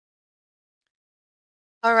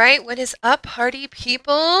All right, what is up, party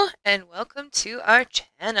people? And welcome to our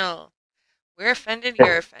channel. We're offended,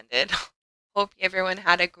 you're offended. Hope everyone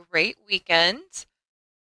had a great weekend.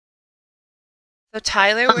 So,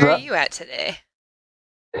 Tyler, Is where are that you at today?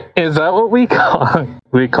 is that what we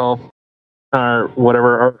call our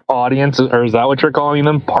whatever our audience, or is that what you're calling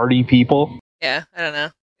them? Party people? Yeah, I don't know.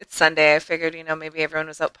 It's Sunday. I figured, maybe everyone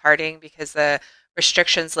was out partying because the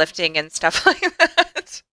restrictions lifting and stuff like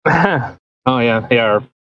that. Oh yeah.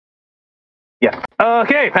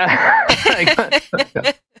 Okay. I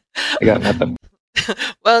got nothing.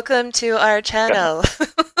 Welcome to our channel.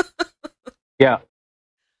 Yeah,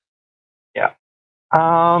 yeah.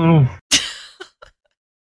 Um,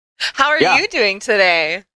 How are yeah. you doing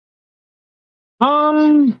today? How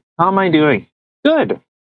am I doing? Good.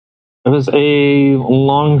 It was a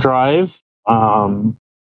long drive. Um,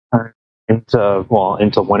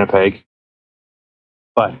 into Winnipeg,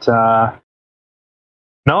 but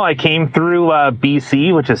no, I came through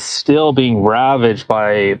BC, which is still being ravaged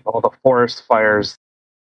by all the forest fires.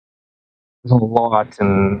 There's a lot,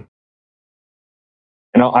 and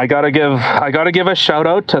I gotta give a shout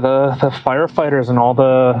out to the firefighters and all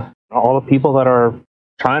the people that are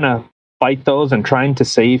trying to fight those and trying to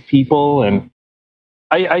save people. And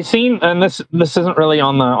I seen, and this isn't really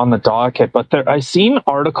on the docket, but I seen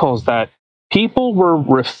articles that people were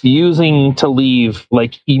refusing to leave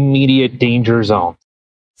like immediate danger zones.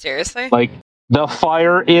 Seriously? Like, the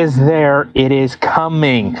fire is there. It is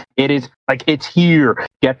coming. It is like, it's here.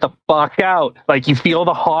 Get the fuck out. Like, you feel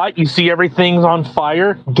the hot. You see everything's on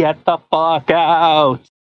fire. Get the fuck out.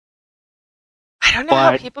 I don't know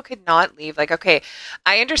how But people could not leave. Like, okay,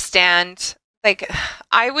 I understand. Like,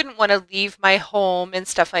 I wouldn't want to leave my home and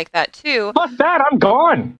stuff like that too. fuck that. I'm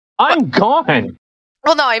gone. Well, I'm gone.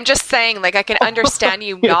 well, no, I'm just saying, like, I can understand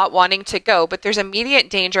you Yeah. not wanting to go, but there's immediate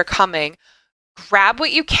danger coming. Grab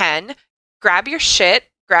what you can. Grab your shit.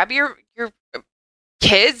 Grab your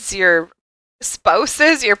kids, your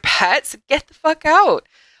spouses, your pets. Get the fuck out.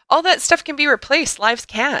 All that stuff can be replaced. Lives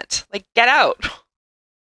can't. Like, get out.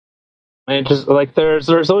 And just like, there's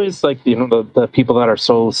always like, the people that are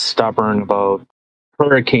so stubborn about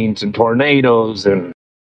hurricanes and tornadoes, and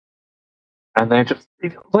then just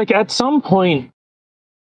like, at some point,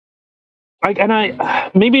 like, and I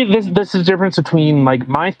maybe this is the difference between like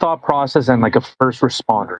my thought process and like a first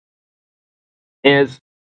responder is,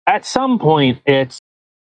 at some point it's,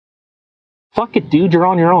 fuck it, dude, you're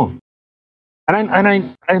on your own.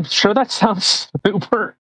 I'm sure that sounds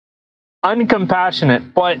super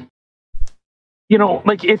uncompassionate, but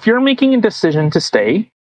like, if you're making a decision to stay,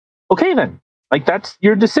 okay, then, like, that's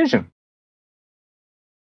your decision.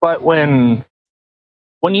 But when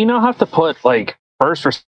you now have to put like first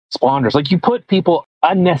responders, like, you put people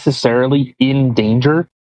unnecessarily in danger,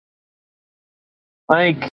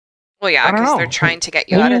 like, Well, yeah, I don't because they're know. trying to get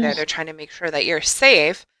you out of there. They're trying to make sure that you're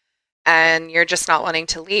safe and you're just not wanting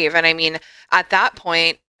to leave. And I mean, at that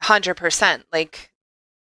point, 100%, like,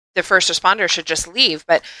 the first responder should just leave.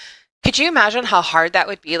 But could you imagine how hard that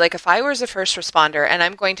would be? Like, if I was a first responder and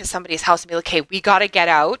I'm going to somebody's house and be like, hey, we got to get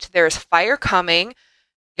out. There's fire coming.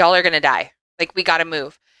 Y'all are going to die. Like, we got to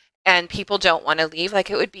move. And people don't want to leave. Like,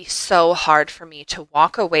 it would be so hard for me to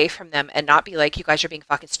walk away from them and not be like, you guys are being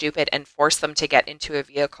fucking stupid, and force them to get into a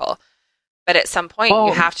vehicle. But at some point, you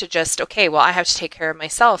Well, have to just, okay, well, I have to take care of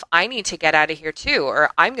myself. I need to get out of here too, or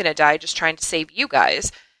I'm going to die just trying to save you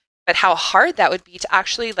guys. But how hard that would be to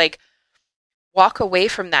actually, like, walk away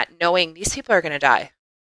from that knowing these people are going to die.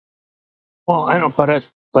 I don't, but it,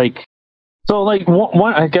 like, so, like,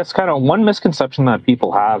 one I guess, kind of one misconception that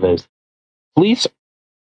people have is police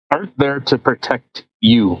aren't there to protect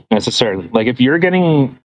you necessarily. Like, if you're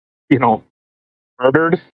getting,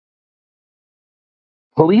 murdered,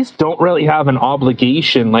 police don't really have an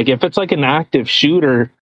obligation. Like, if it's like an active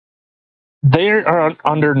shooter, they are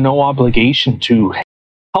under no obligation to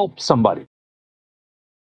help somebody,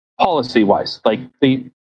 policy wise. Like,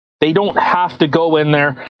 they don't have to go in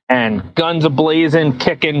there and guns ablazing,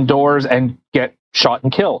 kick in doors, and get shot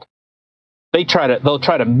and killed. They'll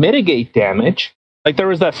try to mitigate damage. Like, there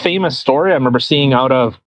was that famous story I remember seeing out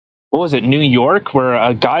of, what was it, New York, where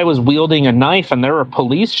a guy was wielding a knife and there were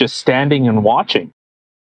police just standing and watching.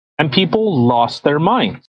 And people lost their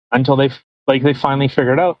minds until they finally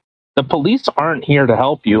figured out the police aren't here to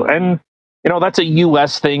help you. And that's a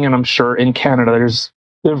US thing, and I'm sure in Canada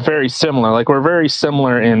they're very similar. Like, we're very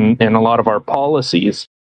similar in a lot of our policies.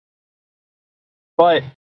 But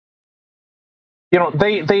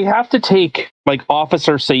they have to take like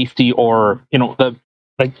officer safety, or the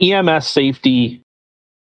like EMS safety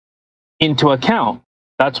into account.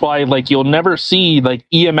 That's why, like, you'll never see, like,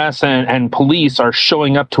 EMS and police are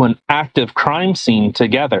showing up to an active crime scene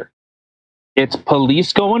together. It's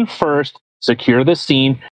police going first, secure the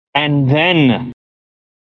scene, and then,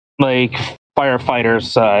 like,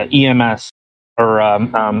 firefighters, EMS, or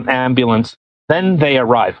ambulance, then they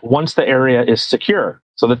arrive once the area is secure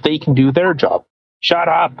so that they can do their job. Shut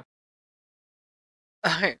up.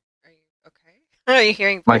 Are you okay? Are you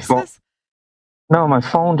hearing My voices? No, my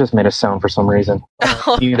phone just made a sound for some reason.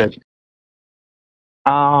 Muted.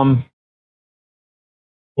 Yeah,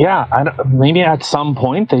 maybe at some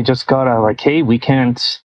point they just gotta, like, hey, we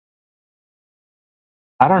can't.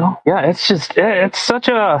 I don't know. Yeah, it's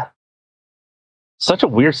such a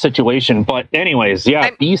weird situation. But anyways,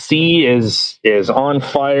 yeah, BC is on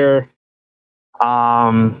fire.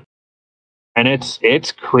 And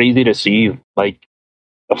it's crazy to see. Like,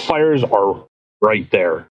 the fires are right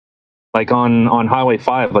there, like on Highway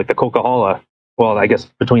 5, like the Coquihalla. Well, I guess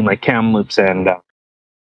between like Kamloops and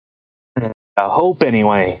Hope,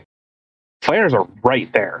 anyway. Fires are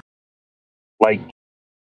right there. Like,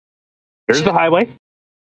 there's the highway.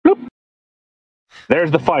 Bloop.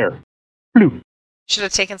 There's the fire. Bloop. Should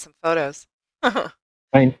have taken some photos. I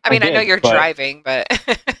know you're driving, but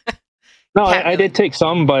no, I did take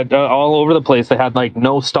some, but all over the place they had like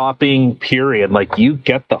no stopping period. Like, you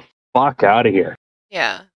get the fuck out of here.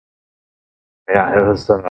 Yeah. Yeah, it was.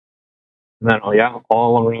 All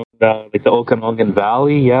around like the Okanagan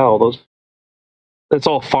Valley. Yeah, all those. It's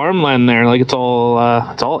all farmland there. Like, it's all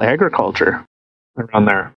agriculture around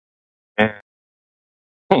there. And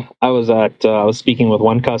I was speaking with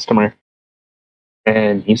one customer,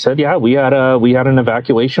 and he said, "Yeah, we had an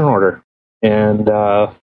evacuation order, and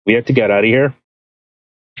we had to get out of here."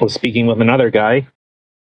 I was speaking with another guy,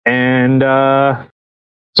 and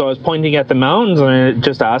so I was pointing at the mountains, and I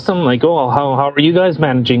just asked him, like, "Oh, how are you guys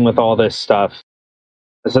managing with all this stuff?"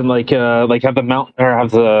 I said, like have the mountain, or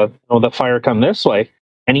have the fire come this way,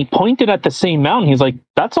 and he pointed at the same mountain. He's like,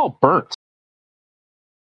 "That's all burnt,"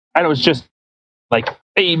 and it was just like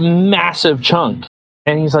a massive chunk.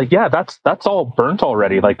 And he's like, "Yeah, that's all burnt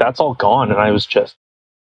already. Like, that's all gone." And I was just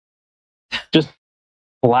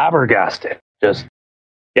flabbergasted. Just,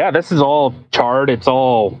 yeah, this is all charred. It's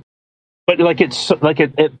all, but like, it's like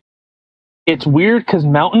it's weird because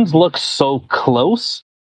mountains look so close,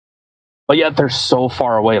 but yet they're so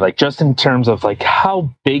far away. Like, just in terms of like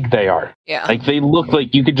how big they are. Yeah. Like, they look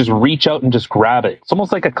like you could just reach out and just grab it. It's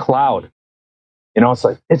almost like a cloud. You know, it's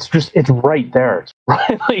like it's right there. It's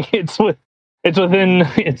right, like it's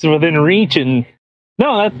within reach. And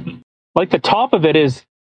no, that's like the top of it is.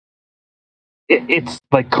 It's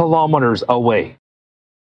like kilometers away.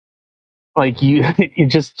 Like, you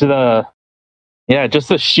just the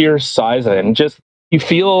sheer size of it, and just you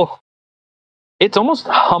feel. It's almost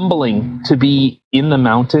humbling to be in the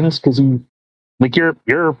mountains because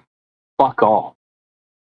you're fuck all.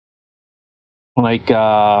 Like,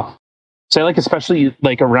 say, like, especially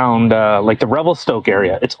like around like the Revelstoke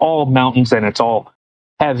area, it's all mountains and it's all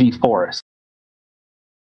heavy forest.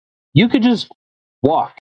 You could just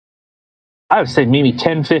walk, I would say maybe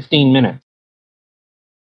 10-15 minutes,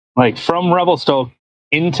 like from Revelstoke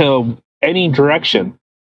into any direction, and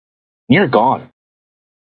you're gone.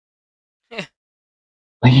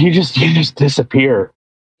 Like, you just disappear.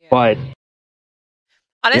 Yeah. But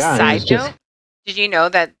on a side note, did you know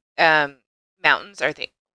that mountains are the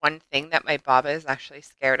one thing that my Baba is actually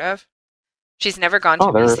scared of? She's never gone to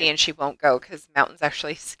BC, and she won't go because mountains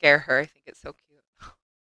actually scare her. I think it's so cute.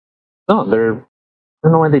 No, I don't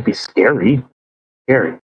know why they'd be scary.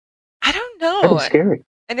 Scary. I don't know. Scary.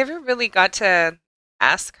 I never really got to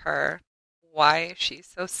ask her why she's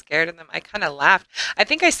so scared of them. I kind of laughed. I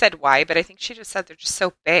think I said why, but I think she just said they're just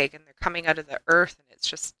so big and they're coming out of the earth and it's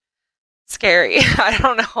just scary. I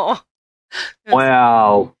don't know.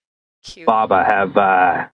 Well, cute. Baba, have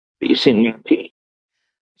you seen me?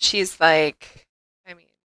 She's like, I mean,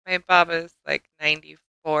 my Baba's like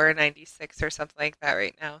 94, 96 or something like that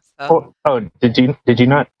right now. So. Oh, did you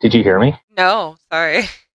hear me? No, sorry.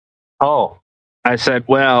 Oh, I said,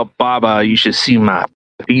 well, Baba, you should see my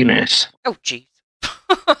penis. Oh, jeez.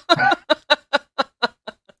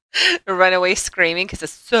 Run away screaming because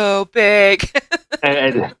it's so big.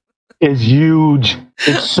 And it's huge.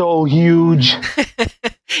 It's so huge.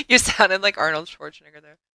 You sounded like Arnold Schwarzenegger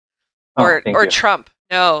there. Or Trump.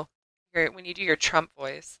 No. When you do your Trump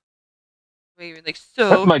voice. When you're like, so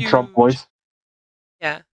That's my huge. Trump voice.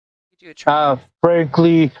 Yeah. You do a Trump voice.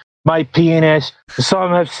 Frankly, my penis.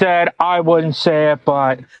 Some have said I wouldn't say it,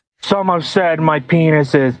 but some have said my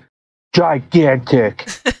penis is gigantic.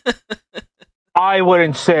 I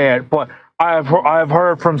wouldn't say it, but I've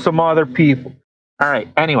heard from some other people. All right.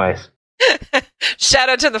 Anyways. Shout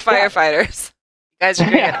out to the firefighters. You guys are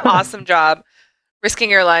doing an awesome job,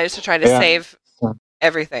 risking your lives to try to save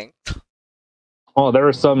everything. Oh, there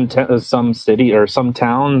were some city or some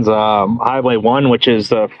towns, Highway 1, which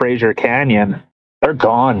is Fraser Canyon. They're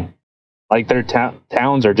gone. Like their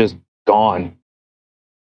towns are just gone.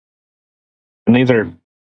 And these are,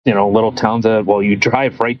 little towns that, you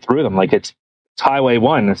drive right through them. Like it's Highway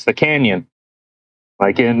 1, it's the canyon.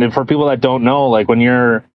 Like, and for people that don't know, like when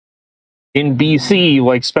you're in BC,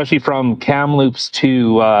 like especially from Kamloops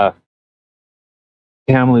to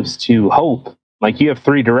Hope, like you have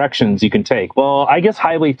 3 directions you can take. Well, I guess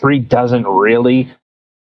Highway 3 doesn't really,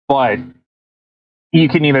 but you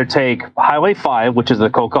can either take Highway 5, which is the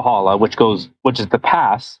Coquihalla, which is the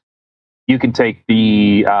pass. You can take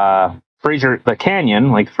the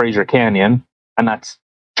Canyon, like Fraser Canyon, and that's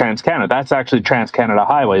Trans-Canada. That's actually Trans-Canada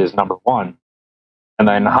Highway is number 1. And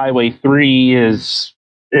then Highway 3 is,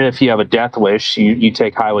 if you have a death wish, you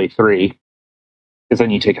take Highway 3. Because then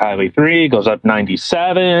you take Highway 3, goes up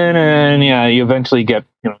 97, and you eventually get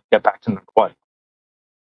back to number 1.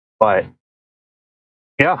 But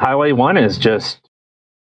yeah, Highway 1 is just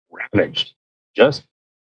ravaged, just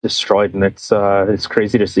destroyed, and it's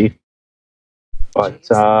crazy to see. But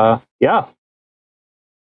yeah,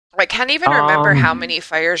 I can't even remember how many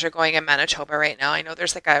fires are going in Manitoba right now. I know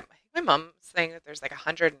there's my mom's saying that there's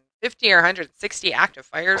 150 or 160 active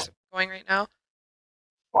fires going right now.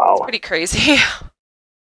 Wow, it's pretty crazy.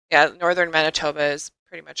 Yeah, northern Manitoba is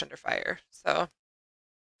pretty much under fire. So,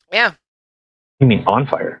 yeah. You mean on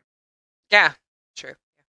fire? Yeah, true.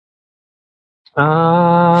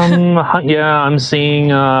 Yeah, I'm seeing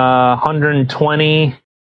 120.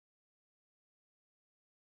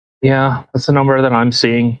 Yeah, that's the number that I'm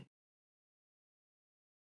seeing.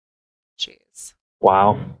 Jeez.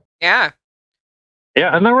 Wow. Yeah.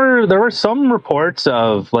 Yeah, and there were some reports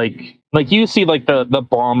of like you see like the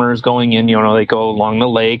bombers going in, they go along the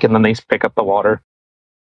lake and then they pick up the water.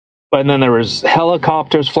 But then there was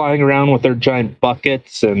helicopters flying around with their giant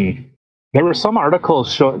buckets, and there were some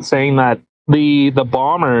articles saying that the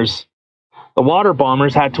water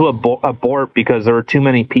bombers had to abort because there were too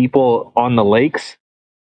many people on the lakes,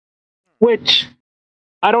 which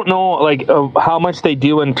I don't know like how much they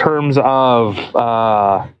do in terms of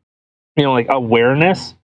like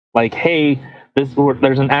awareness, like, hey,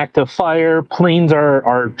 there's an active fire, planes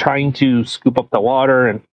are trying to scoop up the water,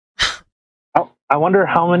 and I wonder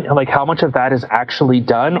how much of that is actually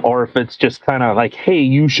done, or if it's just kind of like, hey,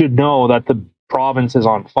 you should know that the province is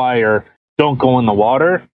on fire, don't go in the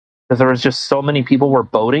water, because there was just so many people were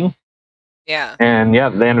boating. Yeah. And yeah,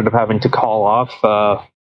 they ended up having to call off the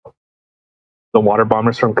water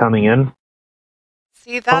bombers from coming in.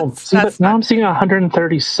 Now I'm seeing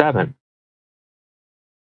 137.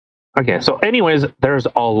 Okay, so anyways, there's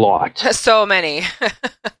a lot. So many.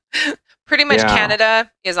 Pretty much Canada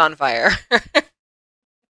is on fire.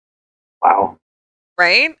 Wow.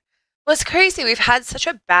 Right? Well, it's crazy. We've had such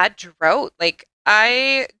a bad drought. Like,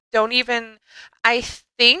 I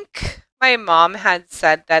think my mom had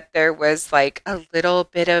said that there was like a little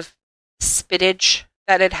bit of spittage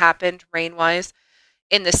that had happened rain-wise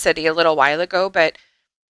in the city a little while ago, but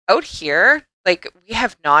out here, like, we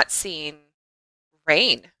have not seen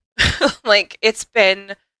rain. Like, it's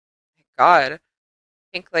been, God, I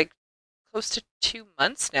think like close to 2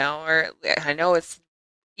 months now, or I know it's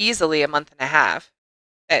easily a month and a half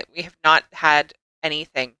that we have not had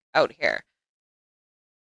anything out here.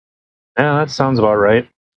 Yeah, that sounds about right.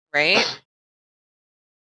 Right?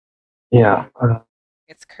 Yeah.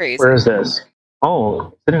 It's crazy. Where is this?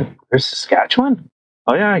 Oh, there's Saskatchewan?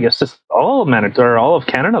 Oh yeah, I guess just all of Manitoba, or all of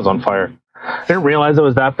Canada's on fire. I didn't realize it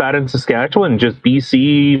was that bad in Saskatchewan. Just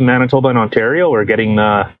BC, Manitoba, and Ontario were getting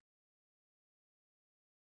the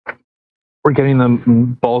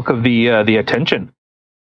bulk of the attention.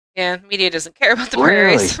 Yeah, media doesn't care about the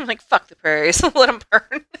prairies. I'm like, fuck the prairies. Let them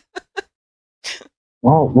burn.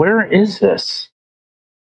 Well, where is this?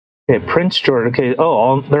 Okay, Prince George. Okay,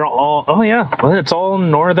 oh yeah, well, it's all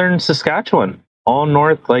northern Saskatchewan, all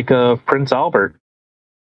north like Prince Albert.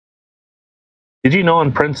 Did you know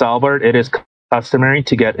in Prince Albert it is customary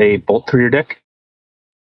to get a bolt through your dick?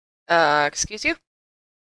 Excuse you?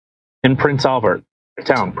 In Prince Albert, the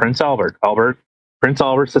town, Prince Albert,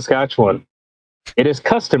 Saskatchewan, it is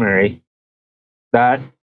customary that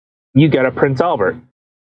you get a Prince Albert.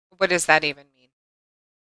 What does that even mean?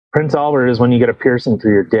 Prince Albert is when you get a piercing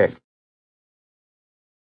through your dick.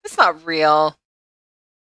 It's not real.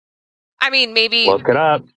 I mean, maybe... Look it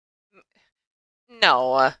up.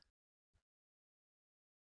 No.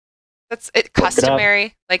 That's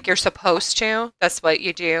customary. Like, you're supposed to. That's what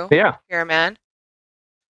you do. Yeah. You're a man.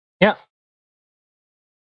 Yeah.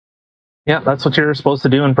 Yeah, that's what you're supposed to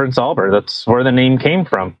do in Prince Albert. That's where the name came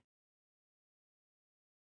from.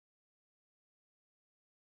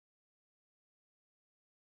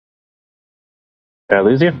 Did I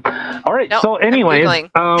lose you? All right. Nope, So, anyways,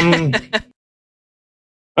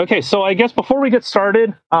 okay. So, I guess before we get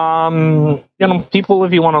started, people,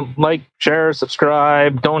 if you want to like, share,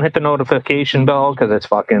 subscribe, don't hit the notification bell because it's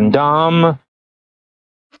fucking dumb.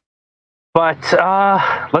 But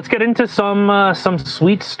let's get into some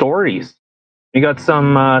sweet stories. We got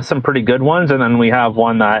some pretty good ones, and then we have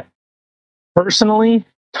one that personally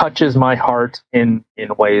touches my heart in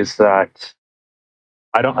ways that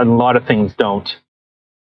I don't. A lot of things don't.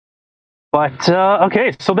 But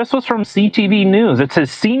okay, so this was from CTV News. It says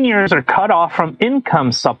seniors are cut off from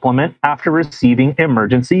income supplement after receiving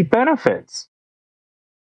emergency benefits.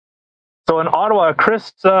 So in Ottawa,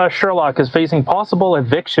 Chris Sherlock is facing possible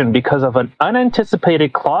eviction because of an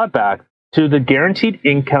unanticipated clawback to the guaranteed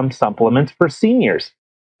income supplements for seniors.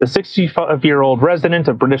 The 65-year-old resident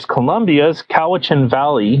of British Columbia's Cowichan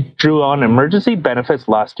Valley drew on emergency benefits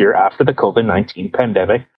last year after the COVID-19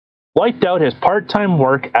 pandemic wiped out his part-time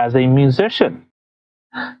work as a musician.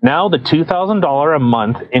 Now the $2,000 a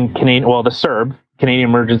month in Canadian, the CERB, Canadian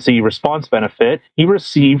Emergency Response Benefit, he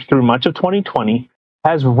received through much of 2020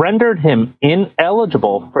 has rendered him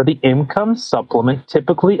ineligible for the income supplement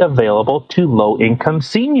typically available to low-income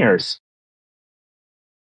seniors.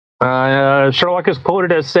 Sherlock is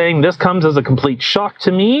quoted as saying, "This comes as a complete shock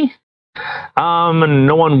to me.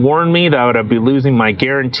 No one warned me that I'd be losing my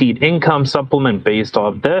guaranteed income supplement based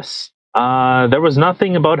on this. There was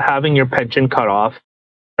nothing about having your pension cut off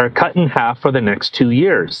or cut in half for the next 2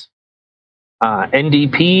 years."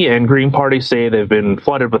 NDP and Green Party say they've been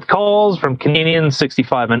flooded with calls from Canadians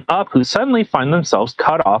 65 and up who suddenly find themselves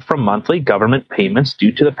cut off from monthly government payments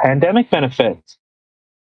due to the pandemic benefits.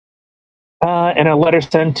 In a letter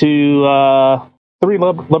sent to 3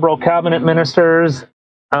 Liberal cabinet ministers.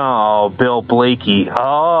 Oh, Bill Blakey.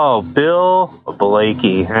 Oh, Bill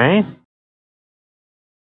Blakey, hey?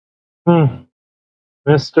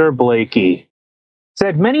 Mr. Blakey.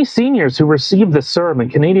 Said many seniors who receive the CERB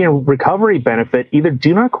and Canadian Recovery Benefit either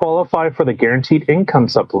do not qualify for the guaranteed income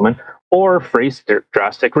supplement or face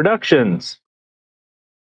drastic reductions.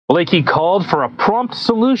 Blakey called for a prompt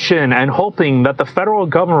solution and hoping that the federal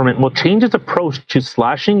government will change its approach to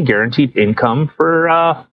slashing guaranteed income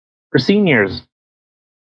for seniors.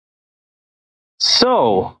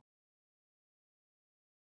 So,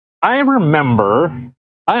 I remember,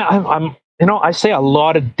 I say a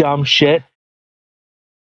lot of dumb shit,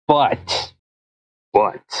 but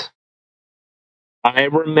I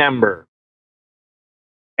remember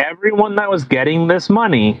everyone that was getting this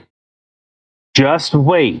money, just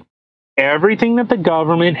wait. Everything that the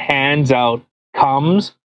government hands out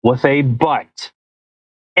comes with a but.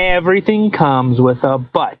 Everything comes with a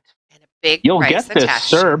but. And a big You'll price get this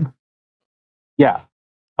attached. CERB. Yeah.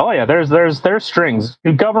 Oh yeah, there's strings.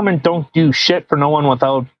 The government don't do shit for no one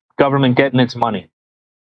without government getting its money.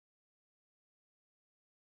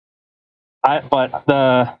 But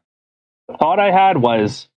the thought I had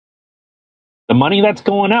was the money that's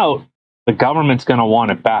going out, the government's going to want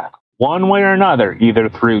it back one way or another, either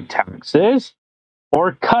through taxes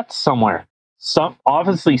or cuts somewhere.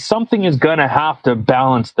 Obviously, something is going to have to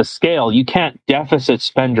balance the scale. You can't deficit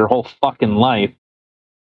spend your whole fucking life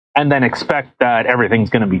and then expect that everything's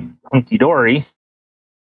going to be hunky-dory.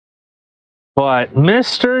 But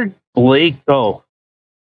Mr.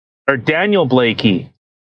 Daniel Blakey,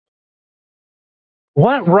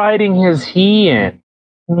 what riding is he in?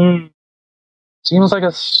 Seems like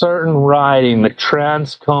a certain riding, the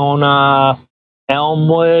Transcona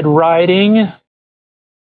Elmwood riding.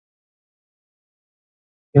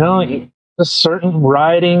 A certain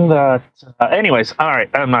riding that... anyways, all right,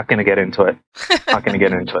 I'm not going to get into it. Are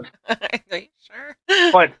you sure?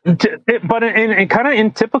 But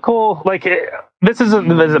in typical, this is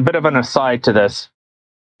there's a bit of an aside to this.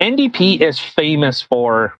 NDP is famous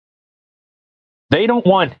for, they don't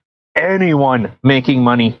want anyone making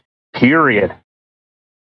money, period.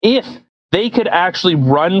 If they could actually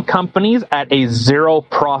run companies at a zero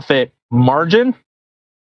profit margin,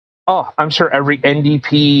 I'm sure every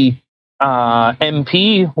NDP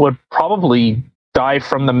MP would probably die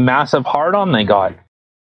from the massive hard-on they got.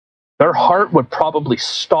 Their heart would probably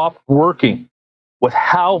stop working with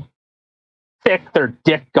how thick their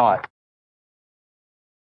dick got.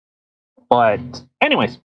 But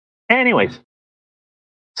anyways.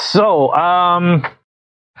 So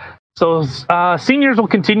seniors will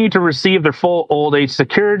continue to receive their full old age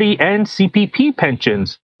security and CPP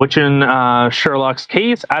pensions which in Sherlock's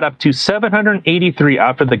case add up to 783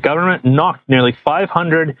 after the government knocked nearly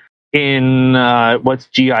 500 in what's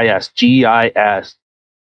GIS? GIS.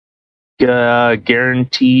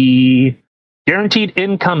 Guaranteed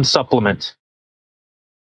income supplement.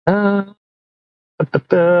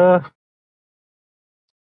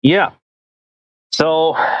 Yeah.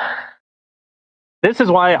 So this is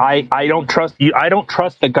why I don't trust you. I don't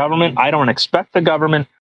trust the government. I don't expect the government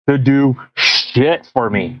to do shit for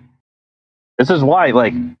me. This is why,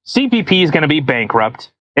 like, CPP is going to be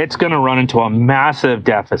bankrupt. It's going to run into a massive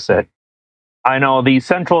deficit. I know the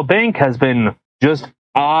central bank has been just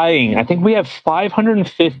eyeing. I think we have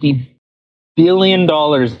 $550 billion in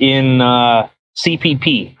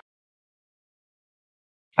CPP.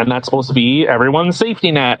 And that's supposed to be everyone's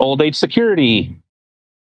safety net, old age security.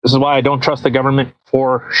 This is why I don't trust the government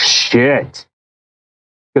for shit.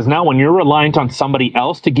 Because now when you're reliant on somebody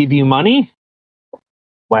else to give you money,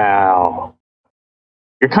 wow,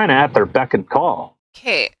 you're kind of at their beck and call.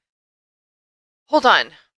 Okay. Hold on.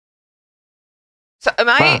 So am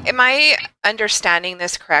I understanding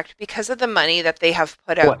this correct? Because of the money that they have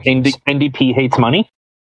put out. What, NDP hates money?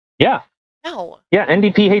 Yeah. No. Yeah,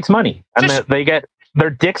 NDP hates money. And they get their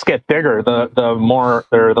dicks get bigger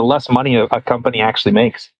the less money a company actually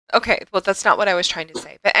makes. Okay, well that's not what I was trying to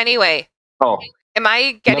say. But anyway. Oh. Am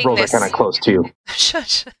I getting Liberals this? Are kind of close too.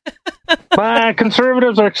 Shush. But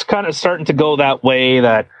conservatives are kind of starting to go that way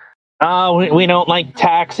that we don't like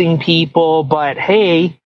taxing people, but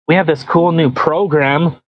hey, we have this cool new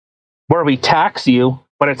program where we tax you,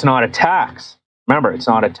 but it's not a tax. Remember, it's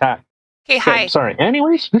not a tax. Okay, hi. Sorry.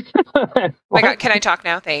 Anyways. Oh my God, can I talk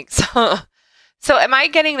now? Thanks. So am I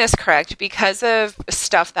getting this correct? Because of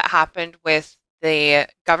stuff that happened with the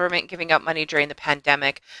government giving out money during the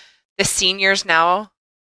pandemic, the seniors now,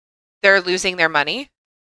 they're losing their money?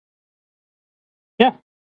 Yeah.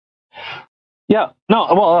 Yeah. No,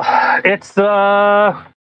 well, it's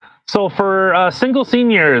so for single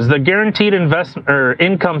seniors, the guaranteed investment or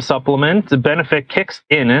income supplement, the benefit kicks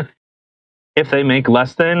in if they make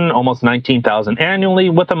less than almost $19,000 annually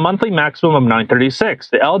with a monthly maximum of $936.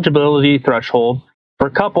 The eligibility threshold for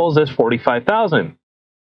couples is $45,000.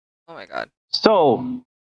 Oh my God. So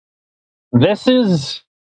this is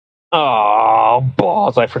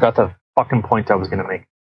balls. I forgot the fucking point I was going to make.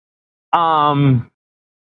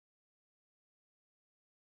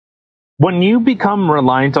 When you become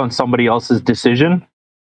reliant on somebody else's decision,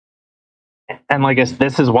 and I guess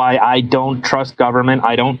this is why I don't trust government,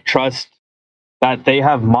 I don't trust that they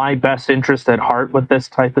have my best interest at heart with this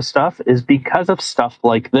type of stuff, is because of stuff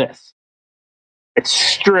like this. It's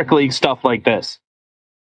strictly stuff like this.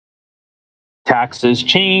 Taxes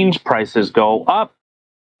change, prices go up.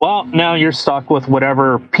 Well, now you're stuck with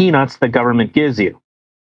whatever peanuts the government gives you.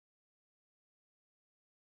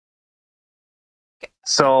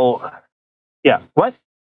 So, yeah, what?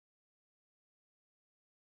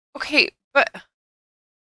 Okay, but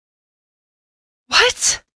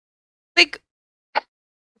what? Like,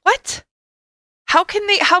 what? How can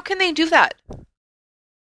they do that?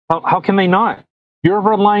 How can they not? You're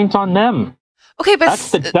reliant on them. Okay, but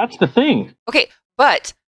that's the thing. Okay,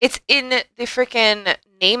 but it's in the freaking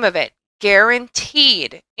name of it.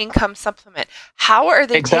 Guaranteed income supplement. How are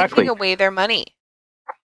they taking away their money?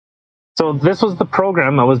 So this was the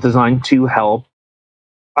program that was designed to help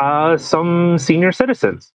some senior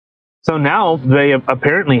citizens. So now they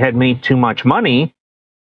apparently had made too much money.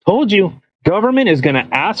 Told you, government is going to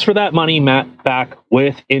ask for that money back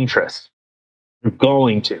with interest. They're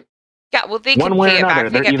going to. Yeah, well, they can pay it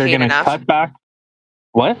back. They're either going to cut back.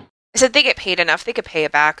 What? I said they get paid enough. They could pay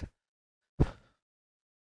it back.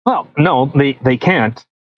 Well, no, they can't.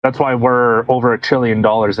 That's why we're over $1 trillion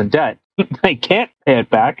in debt. They can't pay it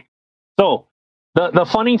back. So the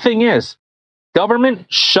funny thing is,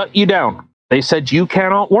 government shut you down. They said you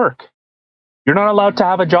cannot work. You're not allowed to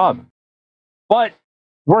have a job. But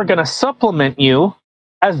we're going to supplement you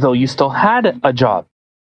as though you still had a job.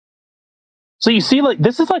 So you see, like,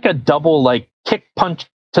 this is like a double, like, kick punch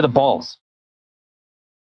to the balls.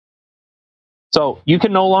 So you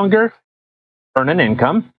can no longer earn an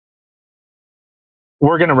income.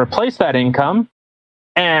 We're going to replace that income.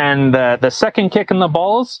 And the second kick in the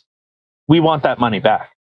balls, we want that money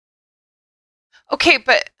back. Okay,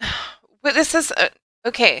 but this is,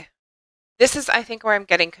 okay. This is, I think, where I'm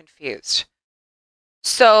getting confused.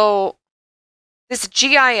 So this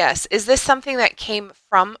GIS, is this something that came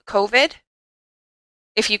from COVID?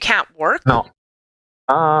 If you can't work? No.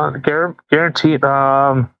 Guaranteed.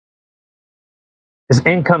 Is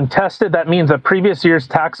income tested? That means that previous year's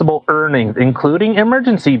taxable earnings, including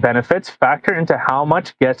emergency benefits, factor into how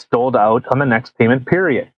much gets doled out on the next payment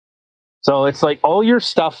period. So it's like all your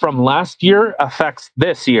stuff from last year affects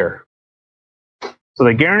this year. So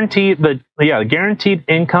the guaranteed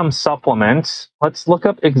income supplements. Let's look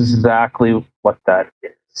up exactly what that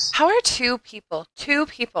is. How are two people,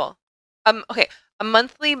 okay, a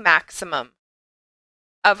monthly maximum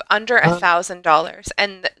of under $1,000,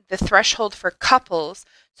 and the threshold for couples,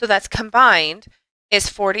 so that's combined, is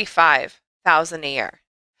 $45,000 a year.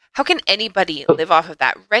 How can anybody live off of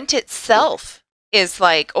that? Rent itself is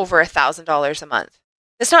like over $1,000 a month.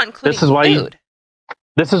 It's not including food.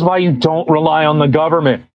 This is why you don't rely on the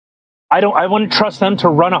government. I wouldn't trust them to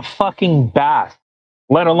run a fucking bath,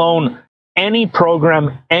 let alone any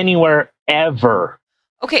program anywhere ever.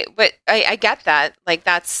 Okay, but I get that. Like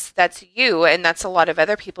that's you, and that's a lot of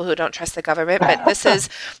other people who don't trust the government. But this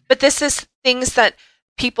is things that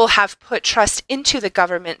people have put trust into the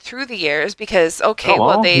government through the years because we're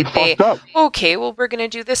going to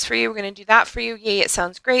do this for you, we're going to do that for you. Yay, it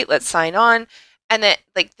sounds great. Let's sign on. And that,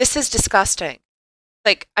 like, this is disgusting.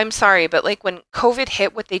 Like, I'm sorry, but like when COVID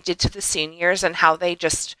hit, what they did to the seniors and how they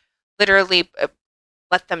just literally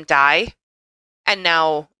let them die, and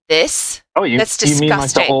now this. That's disgusting. You mean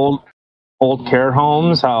like the old care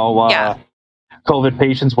homes? How COVID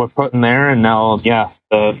patients were put in there, and now the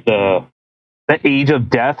age of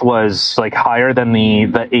death was like higher than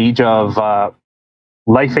the age of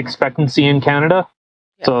life expectancy in Canada.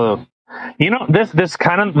 Yeah. So this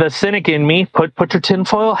kind of the cynic in me. Put your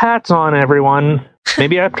tinfoil hats on, everyone.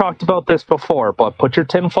 Maybe I've talked about this before, but put your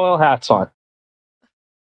tinfoil hats on.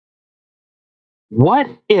 What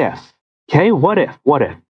if? Okay, what if? What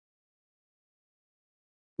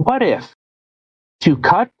if, to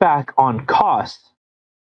cut back on costs,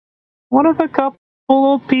 what if a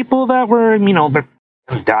couple of people that were, they're going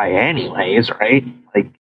to die anyways, right? Like,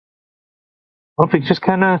 what if we just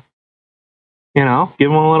kind of, give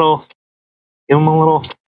them a little,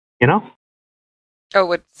 Oh, it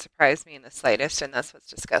would surprise me in the slightest, and that's what's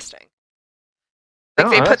disgusting. Like,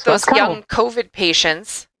 they put those younger COVID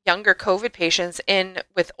patients in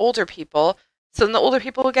with older people, so then the older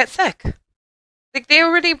people will get sick. Like, they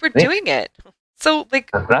already were doing it. So,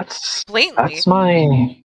 like, that's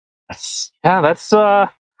blatantly. That's a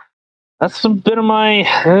bit of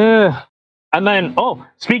my... And then,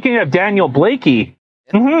 speaking of Daniel Blakey,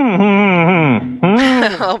 the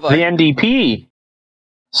NDP.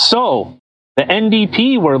 So, the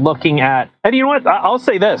NDP were looking at... And you know what? I'll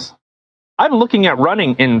say this. I'm looking at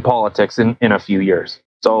running in politics in a few years.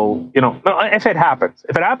 So, if it happens.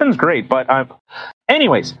 If it happens, great. But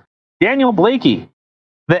anyways... Daniel Blakey,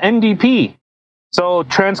 the NDP. So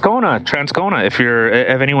Transcona, if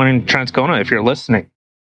anyone in Transcona, if you're listening,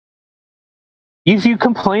 if you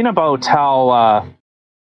complain about how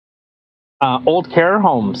old care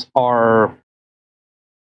homes are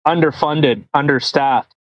underfunded,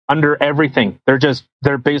 understaffed, under everything,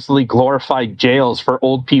 they're basically glorified jails for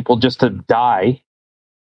old people just to die.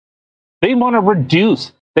 They want to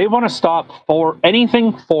reduce. They want to stop for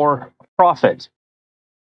anything for profit.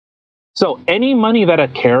 So any money that a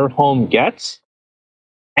care home gets,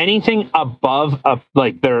 anything above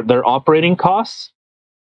like their operating costs,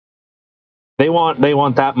 they want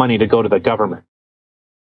that money to go to the government.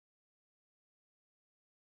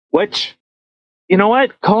 Which, you know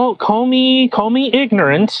what? Call me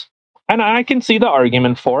ignorant, and I can see the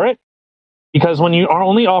argument for it. Because when you are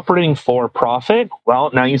only operating for profit,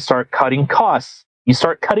 well, now you start cutting costs. You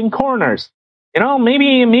start cutting corners.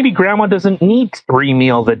 Maybe grandma doesn't need 3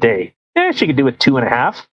 meals a day. Yeah, she could do it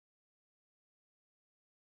 2.5.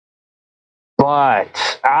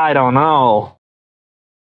 But I don't know.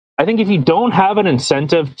 I think if you don't have an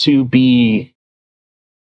incentive to be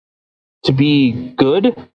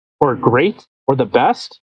good or great or the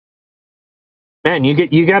best, man,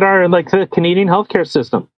 you get our the Canadian healthcare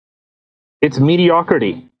system. It's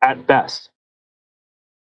mediocrity at best.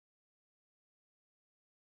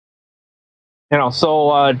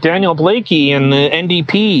 So Daniel Blakey and the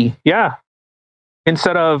NDP,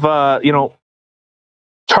 instead of,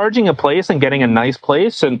 charging a place and getting a nice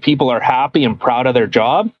place and people are happy and proud of their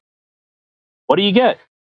job, what do you get?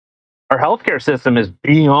 Our healthcare system is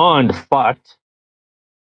beyond fucked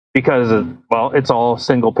because, it's all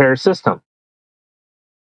single-payer system.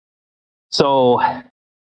 So,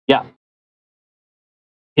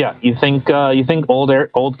 you think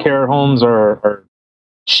old care homes are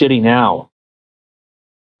shitty now?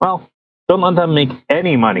 Well, don't let them make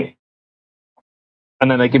any money. And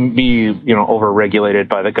then they can be, over-regulated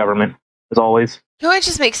by the government, as always. It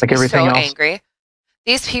just makes me so angry.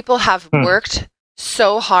 These people have worked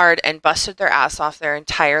so hard and busted their ass off their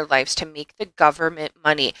entire lives to make the government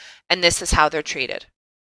money, and this is how they're treated.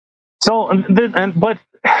 So, but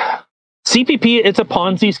CPP, it's a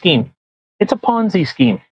Ponzi scheme. It's a Ponzi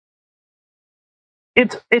scheme.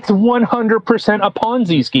 It's 100% a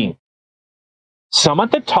Ponzi scheme. Some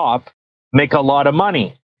at the top make a lot of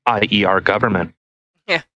money, i.e., our government.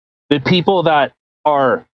 Yeah. The people that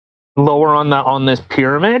are lower on this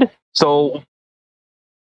pyramid. So,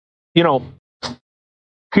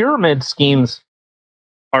 pyramid schemes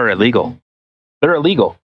are illegal. They're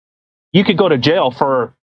illegal. You could go to jail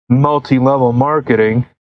for multi-level marketing,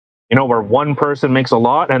 where one person makes a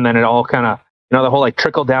lot and then it all kind of, the whole like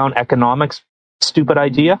trickle down economics stupid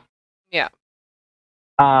idea. Yeah.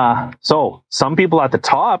 So some people at the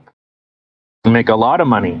top make a lot of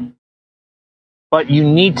money, but you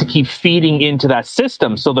need to keep feeding into that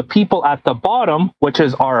system. So the people at the bottom, which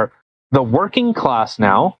is the working class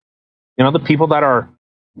now, the people that are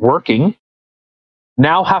working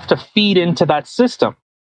now have to feed into that system.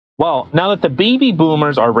 Well, now that the baby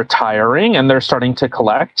boomers are retiring and they're starting to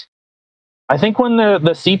collect, I think when the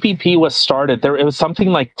CPP was started, it was something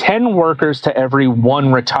like 10 workers to every one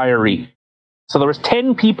retiree. So there was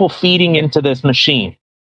 10 people feeding into this machine.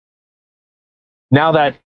 Now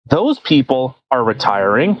that those people are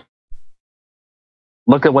retiring,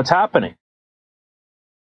 look at what's happening.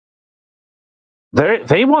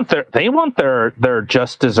 They want their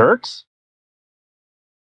just desserts.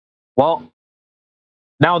 Well,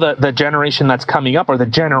 now the generation that's coming up, or the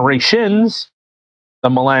generations, the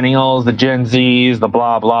millennials, the Gen Zs, the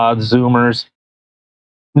blah blah, the Zoomers,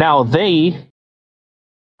 now they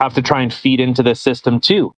have to try and feed into this system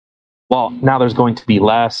too. Well, now there's going to be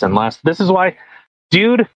less and less. This is why,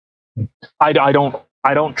 dude, I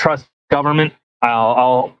don't trust government.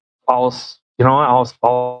 I'll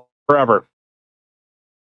forever.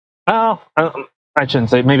 Well, I shouldn't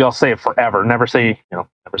say. Maybe I'll say it forever. Never say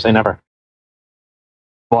never.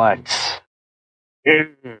 But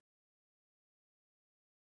it's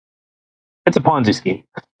a Ponzi scheme.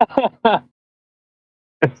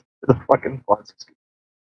 It's a fucking Ponzi scheme.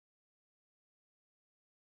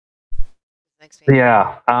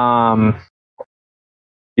 Yeah.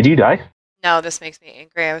 Did you die? No, this makes me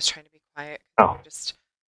angry. I was trying to be quiet. Oh.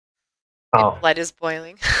 My blood is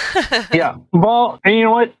boiling. Yeah. Well, and you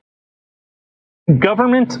know what?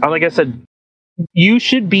 Government, like I said, you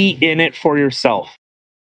should be in it for yourself.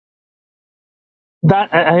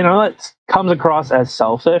 That that comes across as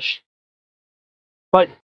selfish, but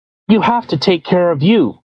you have to take care of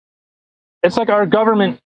you. It's like our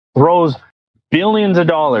government throws billions of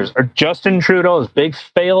dollars, or Justin Trudeau's big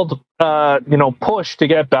failed push to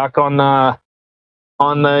get back on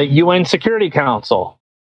the UN Security Council.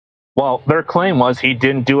 Well, their claim was he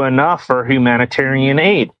didn't do enough for humanitarian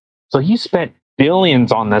aid. So he spent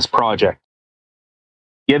billions on this project,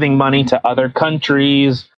 giving money to other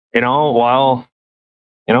countries, while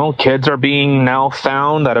kids are being now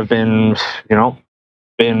found that have been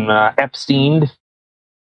Epsteined.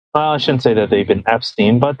 Well, I shouldn't say that they've been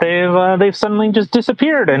Epstein, but they've suddenly just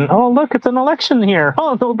disappeared. And look, it's an election here.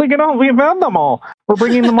 Oh, look at all, we've had them all. We're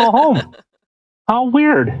bringing them all home. How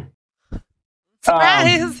weird!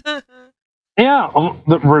 Surprise! Yeah,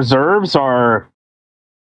 the reserves are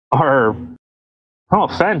no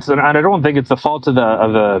offense, and I don't think it's the fault of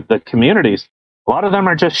the communities. A lot of them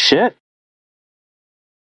are just shit.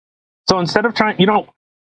 So instead of trying,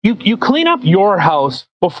 you clean up your house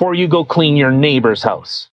before you go clean your neighbor's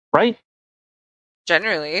house, right?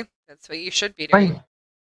 Generally, that's what you should be doing.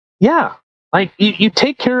 Yeah, like you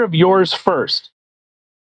take care of yours first,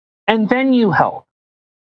 and then you help.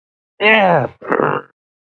 Yeah.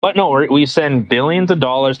 But no, we send billions of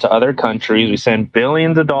dollars to other countries. We send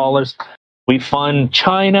billions of dollars. We fund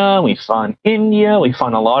China. We fund India. We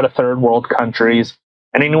fund a lot of third world countries.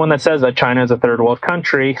 And anyone that says that China is a third world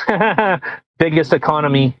country, biggest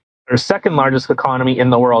economy or second largest economy in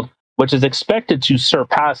the world, which is expected to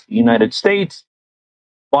surpass the United States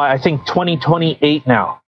by, I think, 2028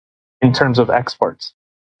 now in terms of exports.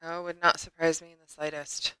 Oh, would not surprise me in the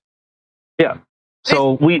slightest. Yeah.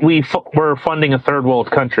 So we're funding a third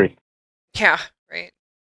world country. Yeah, right.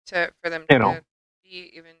 For them to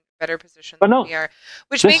be even better positioned than we are,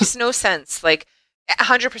 which makes no sense. Like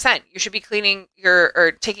 100%, you should be cleaning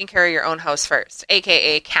or taking care of your own house first,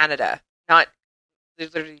 aka Canada, not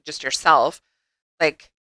literally just yourself.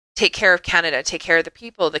 Like, take care of Canada, take care of the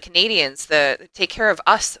people, the Canadians, take care of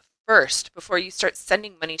us first before you start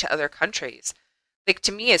sending money to other countries. Like,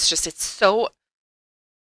 to me, it's so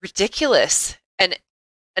ridiculous and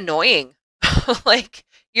annoying. Like,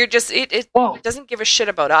 you're just it doesn't give a shit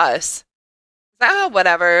about us.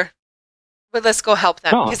 Whatever. But let's go help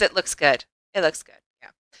them No. because it looks good. It looks good. Yeah.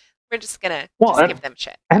 We're just gonna give them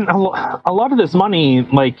shit. And a lot of this money,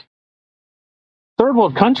 like third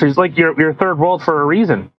world countries, like you're third world for a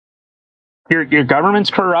reason. Your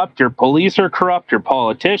government's corrupt, your police are corrupt, your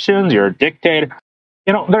politicians, your dictator.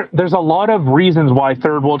 You know, there's a lot of reasons why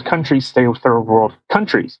third world countries stay third world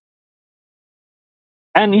countries.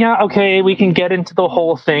 And yeah, okay, we can get into the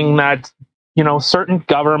whole thing that, you know, certain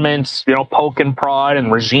governments, you know, poke and prod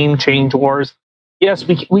and regime change wars. Yes,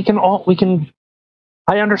 we can.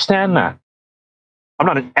 I understand that. I'm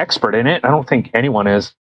not an expert in it. I don't think anyone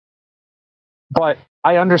is. But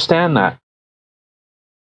I understand that.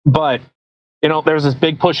 But, you know, there's this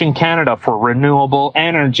big push in Canada for renewable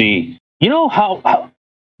energy. You know how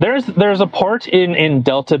there's a port in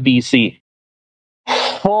Delta, BC,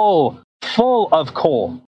 full of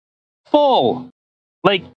coal. Full.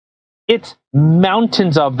 Like, it's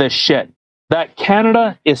mountains of this shit that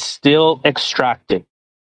Canada is still extracting.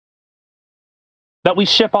 That we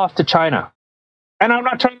ship off to China. And I'm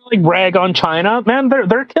not trying to like rag on China. Man,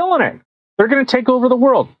 they're killing it. They're going to take over the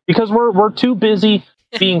world because we're too busy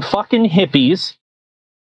being fucking hippies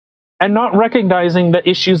and not recognizing the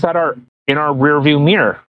issues that are in our rear view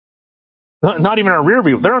mirror. Not even our rear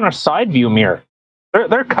view. They're on our side view mirror.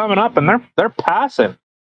 They're coming up and they're passing.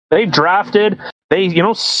 They drafted, they, you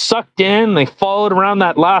know, sucked in, they followed around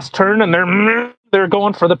that last turn and they're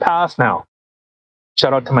going for the pass now.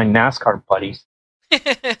 Shout out to my NASCAR buddies.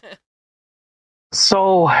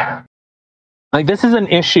 So, like, this is an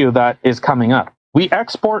issue that is coming up. We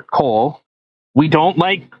export coal. We don't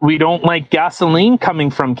like gasoline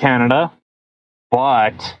coming from Canada,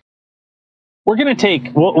 but we're gonna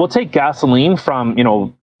we'll take gasoline from, you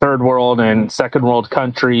know, third world and second world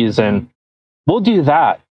countries, and we'll do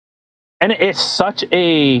that. And it's such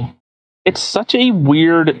a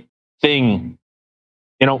weird thing,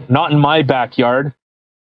 you know, not in my backyard,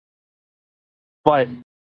 but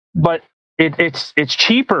it's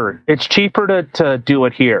cheaper. It's cheaper to do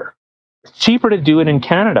it here. It's cheaper to do it in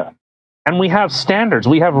Canada. And we have standards,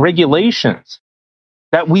 we have regulations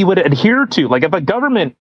that we would adhere to. Like if a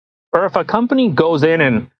government or if a company goes in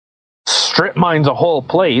and strip mines a whole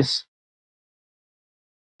place,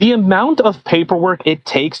 the amount of paperwork it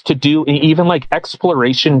takes to do even like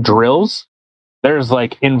exploration drills, there's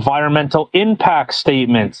like environmental impact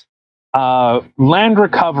statements, land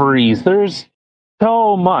recoveries, there's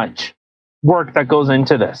so much work that goes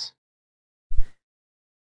into this.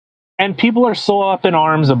 And people are so up in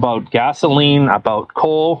arms about gasoline, about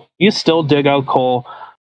coal. You still dig out coal.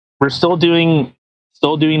 We're still doing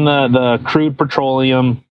the crude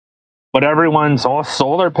petroleum, but everyone's all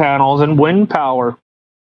solar panels and wind power.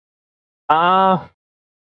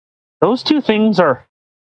 Those two things are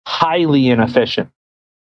highly inefficient.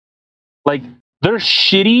 Like, they're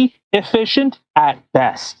shitty efficient at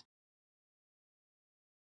best.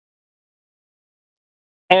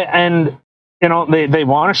 And you know, they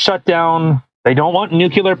want to shut down, they don't want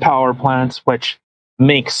nuclear power plants, which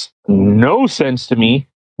makes no sense to me.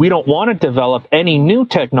 We don't want to develop any new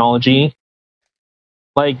technology.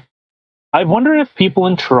 Like, I wonder if people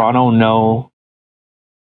in Toronto know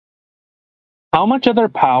how much of their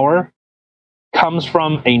power comes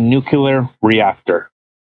from a nuclear reactor.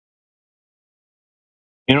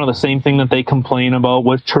 You know, the same thing that they complain about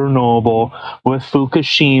with Chernobyl, with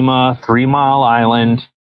Fukushima, 3 Mile Island.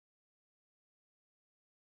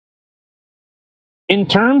 In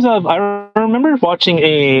terms of, I remember watching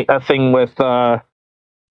a thing with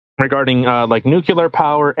regarding like nuclear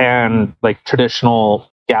power and like traditional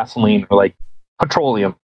gasoline or like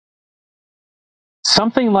petroleum.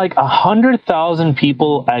 Something like 100,000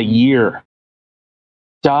 people a year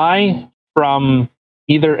die from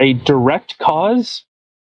either a direct cause.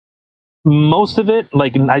 Most of it,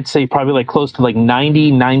 like I'd say probably like close to like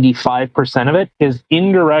 95% of it is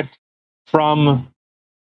indirect from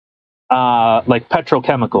like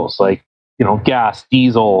petrochemicals, like, you know, gas,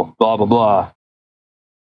 diesel, blah, blah, blah.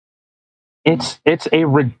 It's a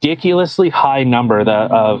ridiculously high number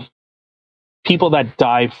of people that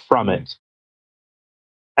die from it.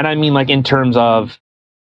 And I mean, like, in terms of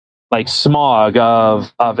like smog,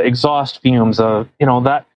 of exhaust fumes, of, you know,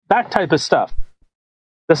 that type of stuff.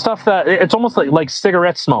 The stuff that it's almost like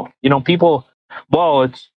cigarette smoke. You know, people, well,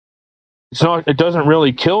 it's not, it doesn't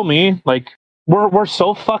really kill me. Like, we're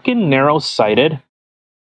so fucking narrow-sighted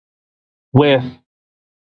with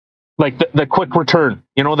like the quick return,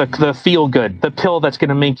 you know, the feel good, the pill that's going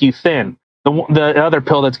to make you thin, the other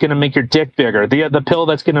pill that's going to make your dick bigger, the pill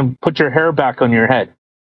that's going to put your hair back on your head.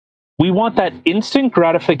 We want that instant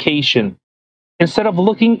gratification instead of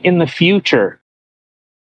looking in the future.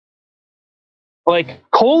 like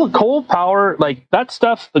coal power, like that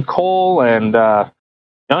stuff, the coal and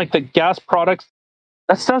like the gas products,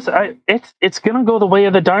 that stuff, it's gonna go the way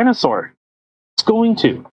of the dinosaur. It's going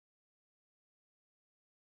to.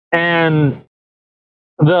 And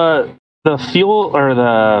the fuel or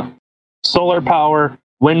the solar power,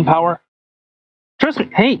 wind power, trust me,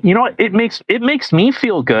 hey, you know what? It makes me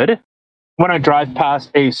feel good when I drive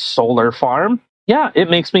past a solar farm. Yeah, it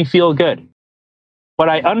makes me feel good. But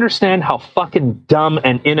I understand how fucking dumb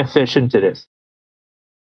and inefficient it is.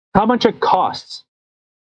 How much it costs.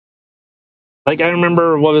 Like I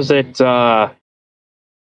remember, what was it? Was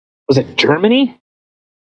it Germany?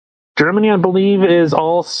 Germany, I believe, is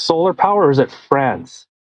all solar power, or is it France?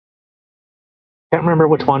 Can't remember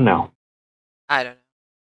which one now. I don't know.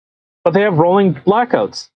 But they have rolling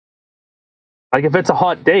blackouts. Like if it's a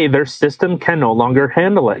hot day, their system can no longer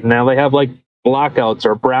handle it. Now they have like blackouts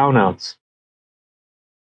or brownouts.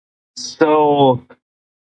 So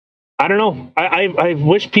I don't know. I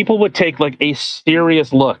wish people would take like a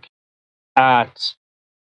serious look at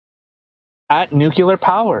nuclear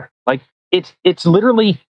power. Like it's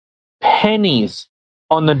literally pennies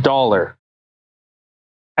on the dollar.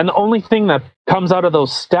 And the only thing that comes out of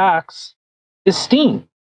those stacks is steam.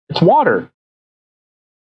 It's water.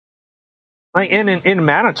 Like in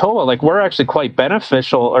Manitoba, like we're actually quite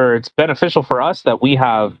beneficial, or it's beneficial for us that we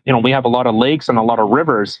have a lot of lakes and a lot of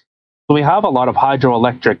rivers. So we have a lot of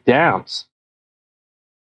hydroelectric dams.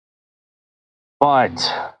 But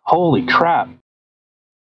holy crap.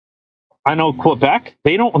 I know Quebec,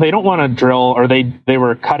 they don't want to drill, or they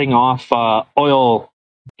were cutting off oil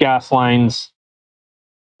gas lines.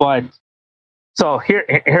 But so here,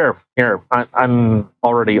 I'm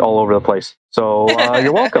already all over the place. So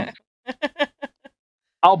you're welcome.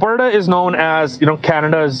 Alberta is known as,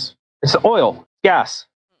 Canada's, it's oil, gas.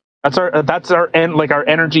 That's our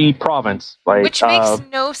energy province. Like, Which makes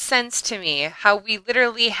no sense to me. How we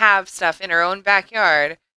literally have stuff in our own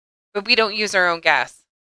backyard, but we don't use our own gas.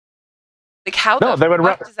 Like how the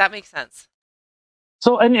fuck does that make sense?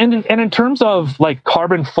 So and in terms of like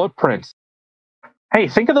carbon footprints, hey,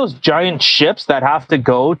 think of those giant ships that have to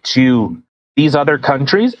go to these other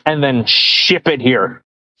countries and then ship it here.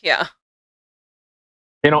 Yeah.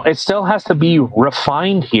 It still has to be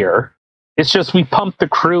refined here. It's just we pump the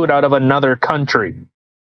crude out of another country.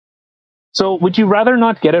 So would you rather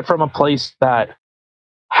not get it from a place that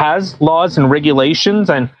has laws and regulations,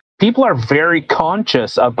 and people are very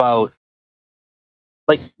conscious about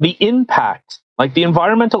like the impact, like the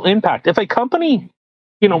environmental impact? If a company,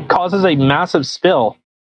 causes a massive spill,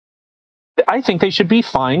 I think they should be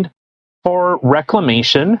fined for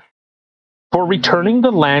reclamation, for returning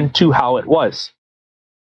the land to how it was.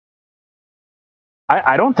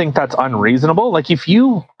 I don't think that's unreasonable. Like if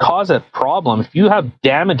you cause a problem, if you have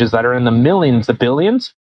damages that are in the millions, the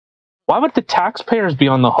billions, why would the taxpayers be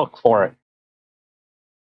on the hook for it?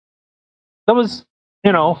 That was,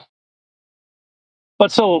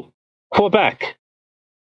 But so Quebec,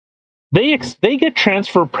 they get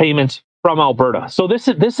transfer payments from Alberta. So this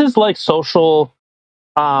is like social,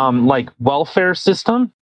 like welfare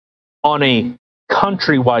system on a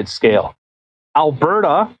countrywide scale.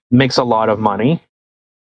 Alberta makes a lot of money.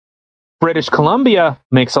 British Columbia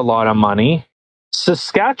makes a lot of money.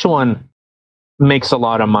 Saskatchewan makes a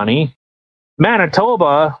lot of money.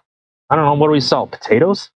 Manitoba, I don't know, what do we sell?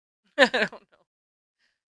 Potatoes? I don't know.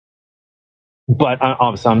 But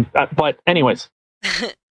but anyways,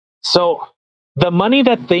 so the money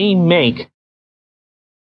that they make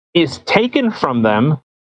is taken from them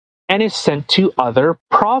and is sent to other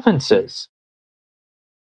provinces.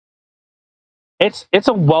 It's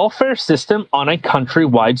a welfare system on a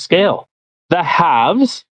countrywide scale. The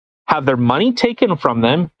haves have their money taken from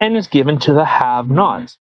them and is given to the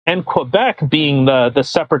have-nots. And Quebec, being the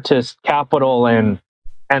separatist capital and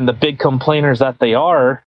the big complainers that they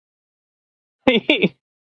are, they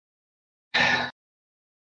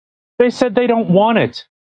said they don't want it.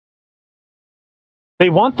 They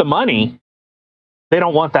want the money. They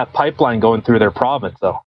don't want that pipeline going through their province,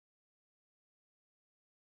 though.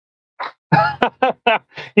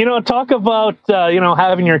 Talk about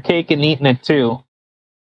having your cake and eating it too.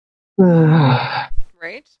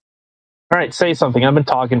 Right? All right, say something. I've been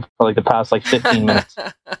talking for like the past 15 minutes.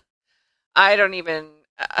 I don't even.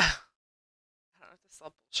 I don't know. This is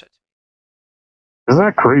all bullshit. Isn't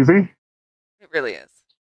that crazy? It really is.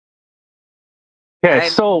 Okay,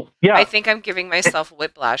 so yeah, I think I'm giving myself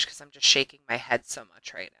whiplash because I'm just shaking my head so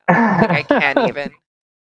much right now. Like I can't even.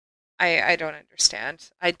 I don't understand.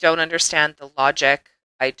 I don't understand the logic.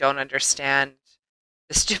 I don't understand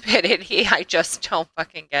the stupidity. I just don't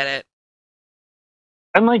fucking get it.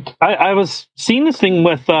 And like I was seeing this thing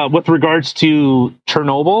with regards to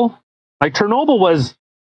Chernobyl. Like Chernobyl was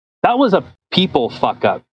a people fuck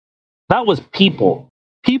up. That was people.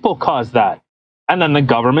 People caused that. And then the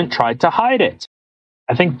government tried to hide it.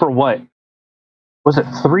 I think for what? Was it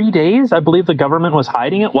 3 days? I believe the government was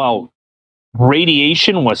hiding it while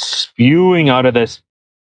radiation was spewing out of this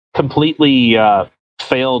completely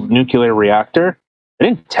failed nuclear reactor. They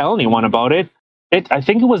didn't tell anyone about it. I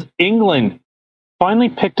think it was England finally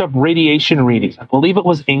picked up radiation readings. I believe it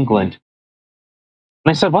was England.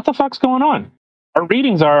 And I said, what the fuck's going on? Our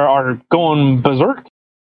readings are going berserk.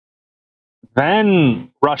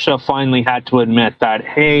 Then Russia finally had to admit that,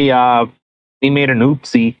 hey, we made an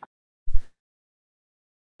oopsie.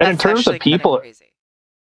 And in terms of people, crazy.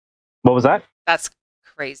 What was that? That's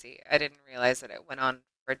crazy. I didn't realize that it went on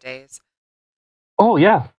for days. Oh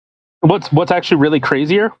yeah. What's actually really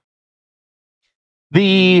crazier?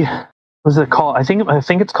 What's it called? I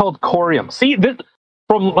think it's called corium. See,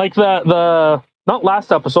 from like the not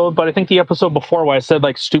last episode, but I think the episode before where I said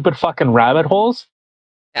like stupid fucking rabbit holes.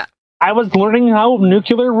 Yeah. I was learning how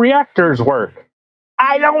nuclear reactors work.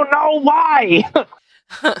 I don't know why.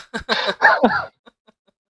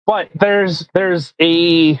 But it's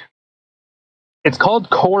called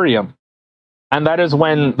corium. And that is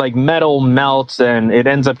when like metal melts and it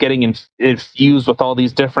ends up getting infused with all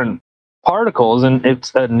these different particles, and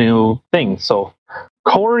it's a new thing. So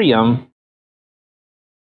corium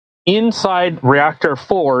inside reactor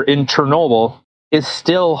 4 in Chernobyl is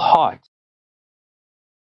still hot.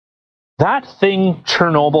 That thing,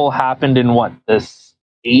 Chernobyl, happened in what, the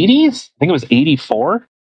 80s? I think it was 84.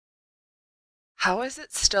 How is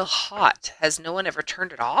it still hot? Has no one ever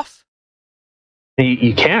turned it off?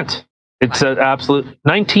 You can't. It's an absolute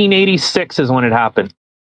 1986 is when it happened.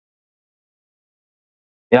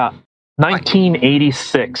 Yeah.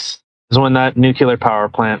 1986 is when that nuclear power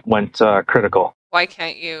plant went critical. Why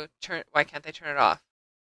can't they turn it off?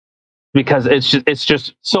 Because it's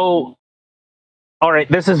just so. All right,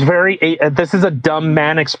 this is a dumb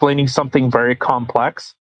man explaining something very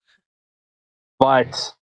complex.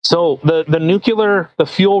 But so the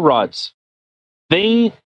fuel rods,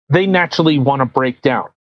 they naturally want to break down.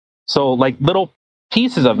 So like little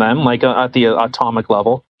pieces of them, like at the atomic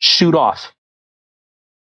level, shoot off.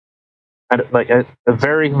 At a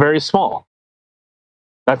very, very small.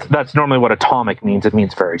 That's normally what atomic means. It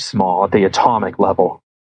means very small at the atomic level.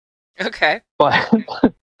 Okay. But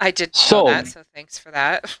I didn't know that, so thanks for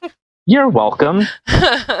that. You're welcome.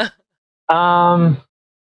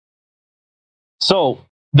 So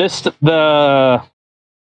these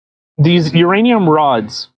uranium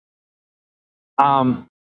rods,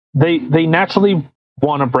 they naturally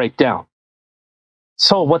want to break down.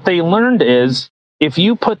 So what they learned is if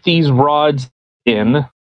you put these rods in,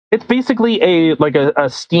 it's basically a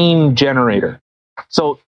steam generator.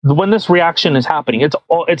 So when this reaction is happening, it's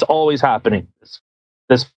always happening.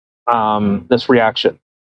 This reaction,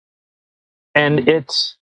 and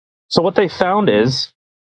so what they found is,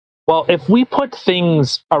 well, if we put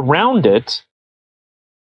things around it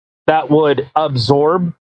that would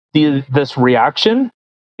absorb this reaction,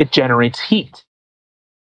 it generates heat.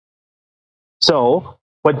 So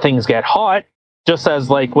when things get hot, just as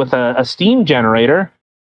like with a steam generator,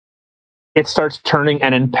 it starts turning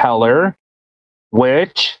an impeller,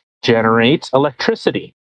 which generates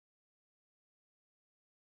electricity.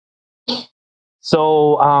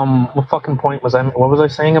 So, what fucking point was what was I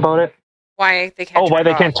saying about it? Why they can't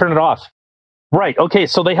can't turn it off. Right. Okay.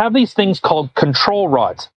 So they have these things called control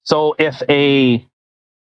rods. So if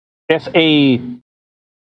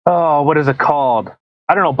what is it called?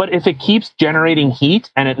 I don't know, but if it keeps generating heat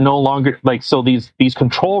and it no longer so these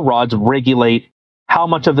control rods regulate how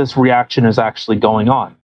much of this reaction is actually going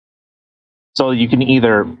on. So you can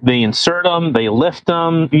they insert them, they lift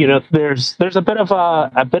them. There's a bit of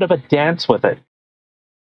a dance with it.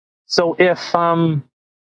 So if a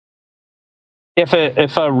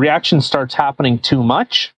reaction starts happening too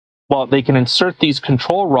much, well, they can insert these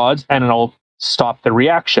control rods and it'll stop the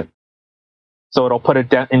reaction. So it'll put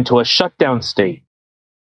it into a shutdown state.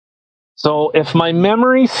 So if my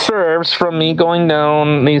memory serves from me going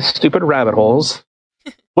down these stupid rabbit holes,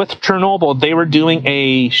 with Chernobyl, they were doing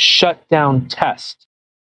a shutdown test.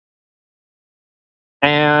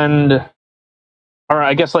 Or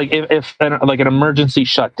I guess if an emergency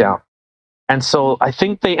shutdown. And so I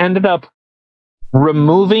think they ended up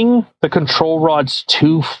removing the control rods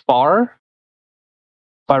too far,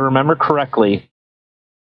 if I remember correctly.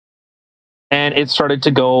 And it started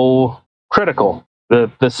to go critical.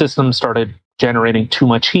 The system started generating too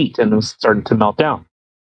much heat and it was starting to melt down.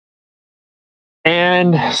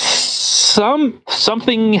 And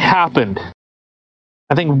something happened.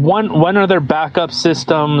 I think one of their backup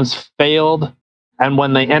systems failed, and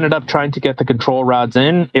when they ended up trying to get the control rods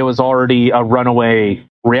in, it was already a runaway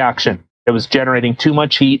reaction. It was generating too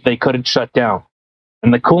much heat, they couldn't shut down.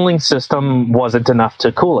 And the cooling system wasn't enough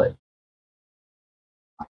to cool it.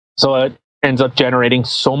 So it ends up generating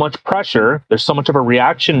so much pressure, there's so much of a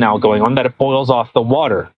reaction now going on that it boils off the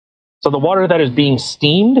water. So the water that is being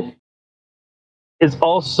steamed is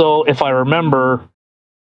also, if I remember,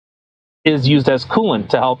 is used as coolant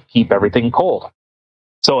to help keep everything cold.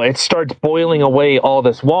 So it starts boiling away all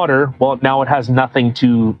this water. Well, now it has nothing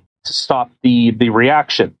to stop the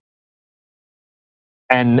reaction.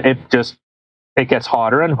 And it gets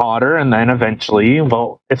hotter and hotter, and then eventually,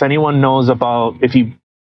 well, if anyone knows about, if you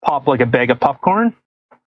pop like a bag of popcorn,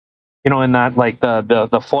 in that, like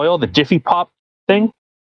the foil, the Jiffy Pop thing,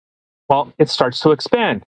 well, it starts to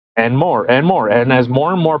expand and more and more. And as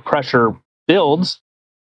more and more pressure builds,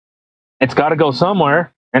 it's got to go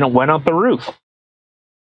somewhere, and it went out the roof.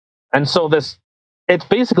 And so it's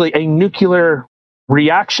basically a nuclear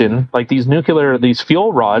reaction, like these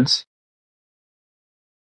fuel rods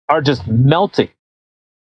are just melting.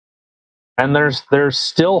 And they're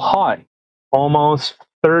still hot almost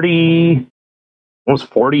 40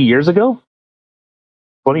 years ago,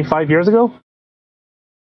 25 years ago.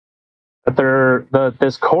 But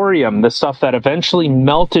this corium, the stuff that eventually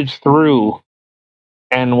melted through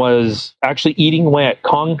and was actually eating away at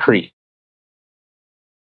concrete,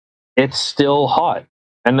 it's still hot.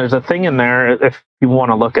 And there's a thing in there, if you want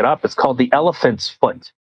to look it up, it's called the elephant's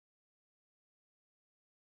foot.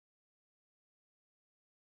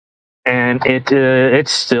 And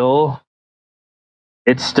it's still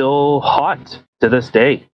hot to this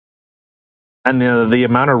day. And the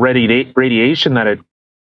amount of radiation that it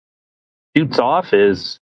shoots off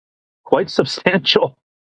is quite substantial.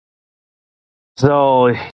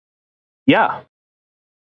 So, yeah.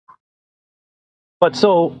 But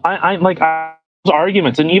so I like those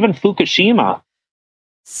arguments, and even Fukushima.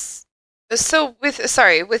 So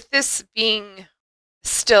with this being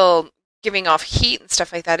still giving off heat and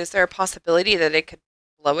stuff like that, is there a possibility that it could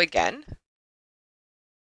blow again?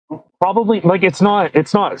 Probably. Like it's not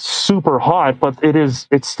super hot, but it's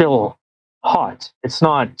still hot. It's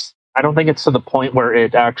not. I don't think it's to the point where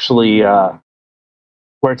it actually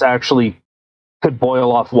could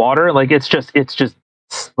boil off water. Like it's just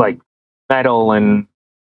like metal and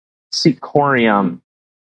corium.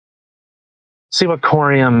 See what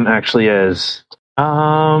corium actually is.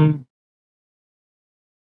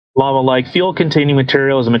 Lava-like fuel-containing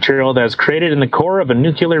material is a material that is created in the core of a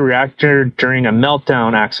nuclear reactor during a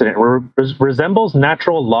meltdown accident. Resembles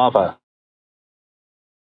natural lava.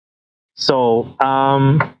 So,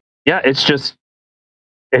 yeah, it's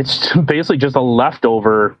basically just a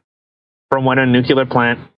leftover from when a nuclear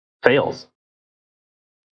plant fails.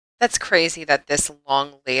 That's crazy that this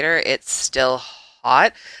long later it's still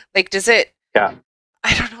hot. Like, does it? Yeah.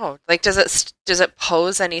 I don't know. Like, does it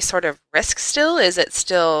pose any sort of risk still? Is it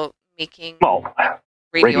still making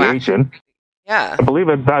radiation? Yeah. I believe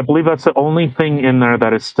that's the only thing in there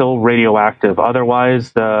that is still radioactive.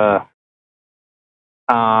 Otherwise, I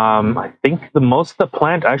think most of the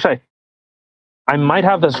plant, actually, I might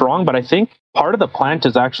have this wrong, but I think part of the plant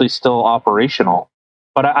is actually still operational.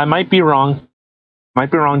 But I might be wrong.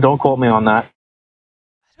 Don't quote me on that.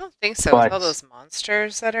 I don't think so. With all those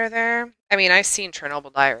monsters that are there. I mean, I've seen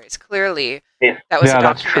Chernobyl Diaries. Clearly, that was a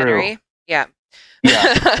documentary. Yeah.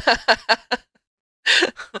 Yeah.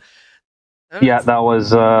 Yeah, that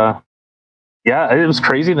was. Yeah, it was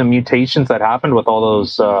crazy the mutations that happened with all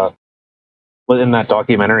those within that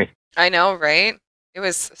documentary. I know, right? It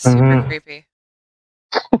was super creepy.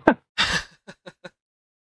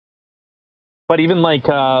 But even like,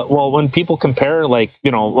 when people compare, like, the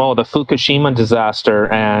Fukushima disaster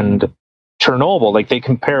and Chernobyl, like they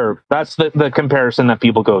compare, that's the comparison that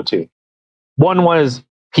people go to. One was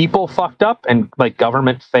people fucked up and like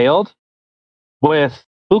government failed. With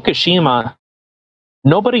Fukushima,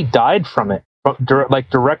 nobody died from it, like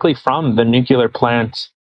directly from the nuclear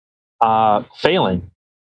plant failing.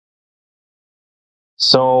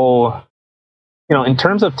 So, in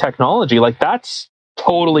terms of technology, like that's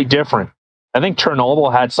totally different. I think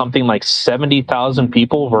Chernobyl had something like 70,000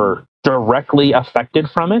 people were directly affected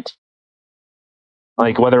from it.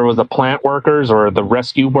 Like whether it was the plant workers or the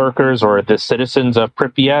rescue workers or the citizens of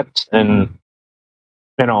Pripyat. And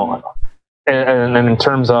in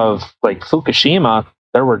terms of like Fukushima,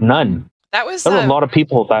 there were none. There were a lot of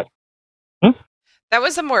people that... That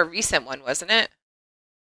was a more recent one, wasn't it?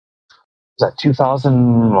 Was that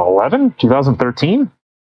 2011? 2013?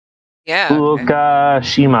 Yeah.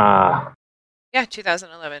 Fukushima. Yeah,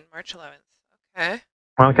 2011, March 11th. Okay.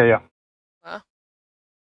 Okay, yeah. Well,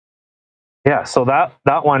 Yeah, so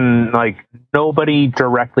that one, like, nobody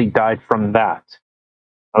directly died from that.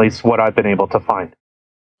 At least what I've been able to find.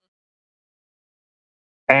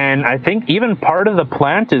 And I think even part of the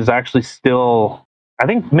plant is actually still. I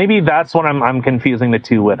think maybe that's what I'm confusing the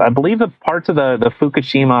two with. I believe the parts of the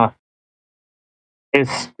Fukushima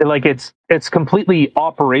is like it's completely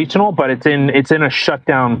operational, but it's in a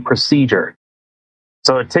shutdown procedure.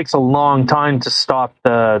 So it takes a long time to stop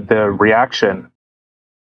the reaction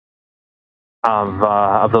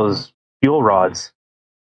of those fuel rods.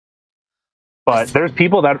 But there's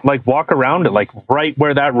people that like walk around it, like right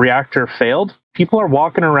where that reactor failed. People are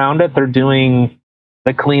walking around it. They're doing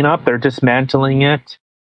the cleanup. They're dismantling it,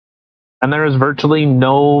 and there is virtually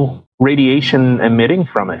no radiation emitting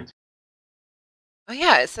from it. oh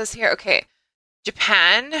yeah, it says here, okay.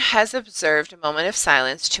 Japan has observed a moment of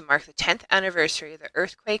silence to mark the 10th anniversary of the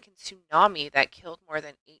earthquake and tsunami that killed more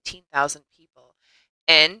than 18,000 people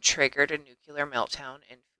and triggered a nuclear meltdown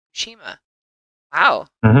in Fukushima. Wow.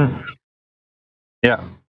 Mm-hmm. Yeah.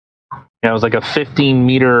 Yeah, it was like a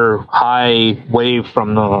 15-meter high wave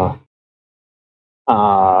from the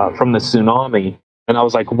tsunami, and that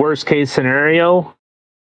was like worst case scenario.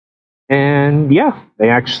 And yeah, they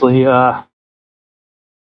actually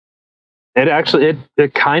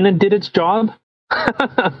it kind of did its job,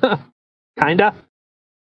 kind of.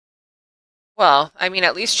 Well, I mean,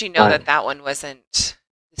 at least you know that one wasn't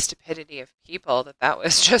the stupidity of people, that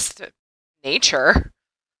was just nature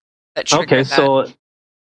that triggered Okay, so that.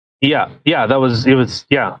 yeah, it was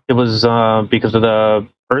because of the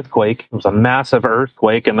earthquake. It was a massive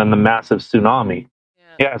earthquake and then the massive tsunami.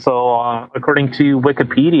 Yeah, so according to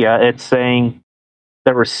Wikipedia, it's saying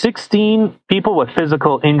there were 16 people with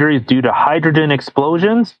physical injuries due to hydrogen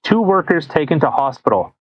explosions, 2 workers taken to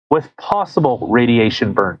hospital with possible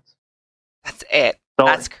radiation burns. That's it. So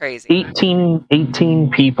that's crazy. 18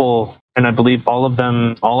 people, and I believe all of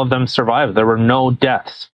them survived. There were no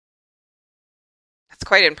deaths. That's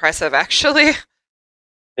quite impressive, actually.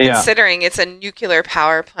 Yeah. Considering it's a nuclear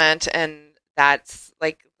power plant and that's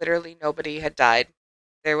like literally nobody had died.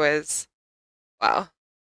 There was, wow.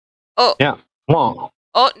 Oh. Yeah. Well.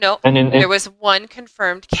 Oh, no. And there was one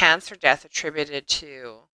confirmed cancer death attributed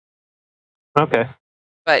to. Okay.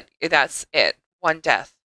 But that's it. One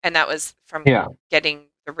death. And that was from getting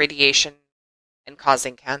the radiation and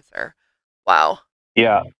causing cancer. Wow.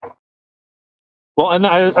 Yeah. Well,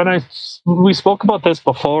 we spoke about this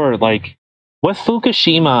before, like with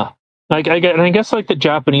Fukushima, like I guess like the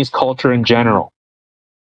Japanese culture in general,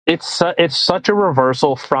 it's such a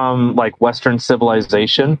reversal from like Western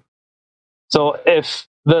civilization. So if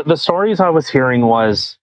the stories I was hearing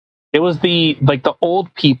was, it was the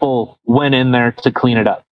old people went in there to clean it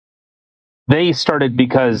up. They started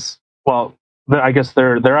because, well, I guess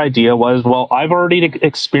their idea was, well, I've already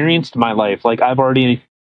experienced my life, like I've already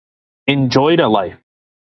enjoyed a life.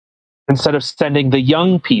 Instead of sending the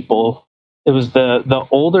young people, it was the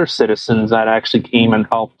older citizens that actually came and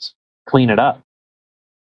helped clean it up.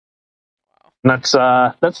 And that's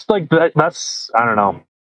I don't know.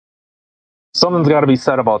 Something's got to be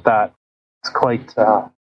said about that. It's quite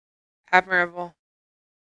admirable.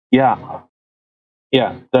 Yeah,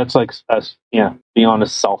 that's like beyond a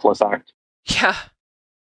selfless act. Yeah.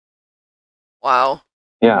 Wow.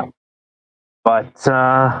 Yeah, but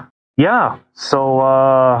yeah. So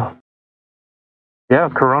yeah,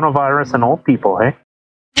 coronavirus and old people, hey?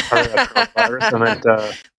 Coronavirus, I meant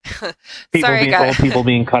old people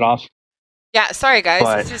being cut off. Yeah, sorry guys.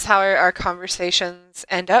 But this is how our conversations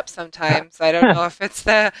end up sometimes. I don't know if it's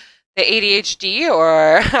the ADHD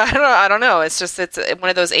or I don't know. It's one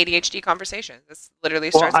of those ADHD conversations. It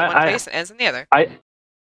literally starts in one place and ends in the other.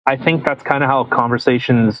 I think that's kind of how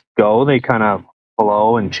conversations go. They kind of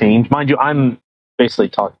flow and change. Mind you, I'm basically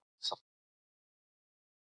talking.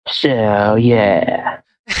 So yeah.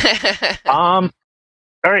 All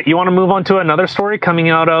right, you want to move on to another story coming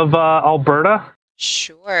out of Alberta?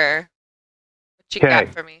 Sure. What you got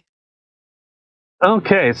for me?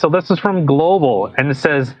 Okay, so this is from Global, and it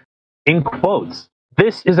says, in quotes,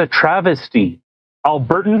 "This is a travesty.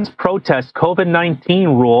 Albertans protest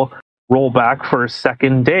COVID-19 rule rollback for a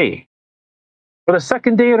second day." For the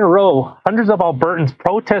second day in a row, hundreds of Albertans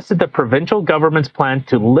protested the provincial government's plan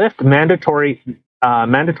to lift mandatory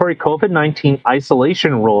COVID-19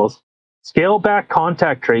 isolation rules, scale back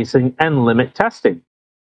contact tracing, and limit testing.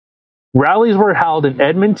 Rallies were held in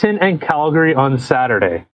Edmonton and Calgary on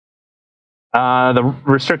Saturday. The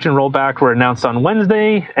restriction rollback were announced on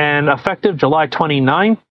Wednesday, and effective July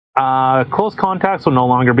 29th, close contacts will no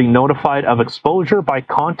longer be notified of exposure by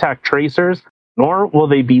contact tracers nor will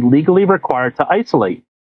they be legally required to isolate.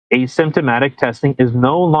 Asymptomatic testing is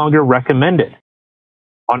no longer recommended.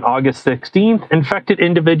 On August 16th, infected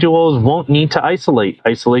individuals won't need to isolate.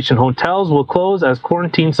 Isolation hotels will close as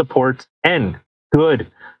quarantine supports end. Good.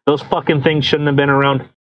 Those fucking things shouldn't have been around.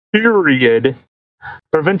 Period.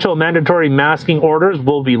 Provincial mandatory masking orders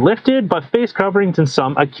will be lifted, but face coverings in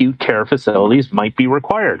some acute care facilities might be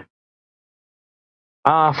required.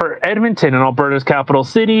 For Edmonton, in Alberta's capital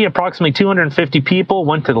city, approximately 250 people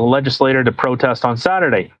went to the legislature to protest on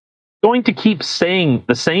Saturday. Going to keep saying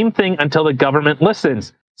the same thing until the government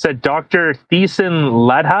listens, said Dr. Thiessen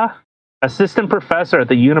Ladha, assistant professor at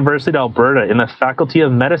the University of Alberta in the Faculty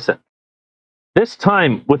of Medicine. This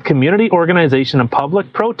time, with community organization and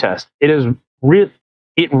public protest, it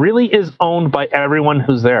really is owned by everyone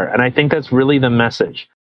who's there, and I think that's really the message.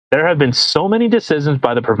 There have been so many decisions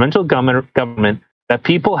by the provincial government that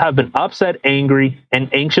people have been upset, angry, and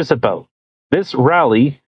anxious about. This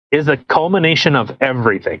rally is a culmination of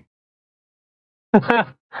everything.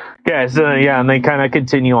 Okay, so yeah, and they kind of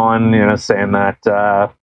continue on, saying that,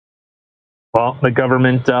 the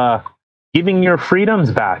government giving your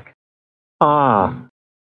freedoms back. That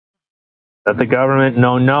the government,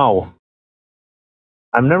 no.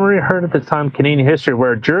 I've never heard at the time in Canadian history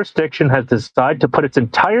where a jurisdiction has decided to put its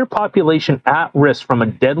entire population at risk from a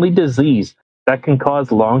deadly disease that can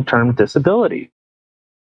cause long-term disability.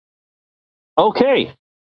 Okay,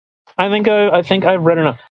 I think I've read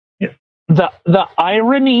enough. The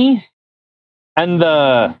irony and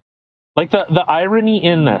the irony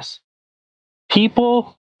in this,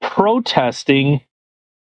 people protesting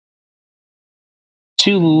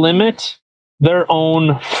to limit their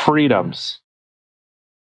own freedoms.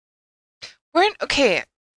 Okay,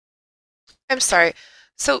 I'm sorry.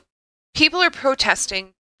 So people are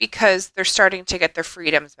protesting because they're starting to get their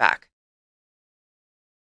freedoms back.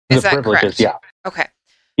 Is that correct? Yeah. Okay.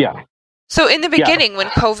 Yeah. So in the beginning, when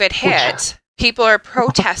COVID hit, people are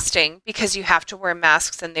protesting because you have to wear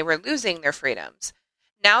masks and they were losing their freedoms.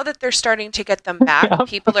 Now that they're starting to get them back,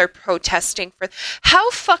 people are protesting for...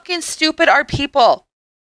 How fucking stupid are people?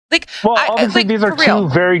 Obviously, these are two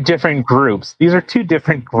very different groups. These are two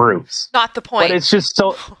different groups. Not the point. But it's just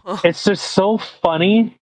so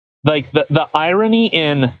funny. Like the irony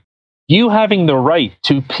in you having the right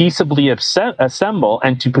to peaceably assemble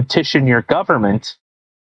and to petition your government.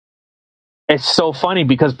 It's so funny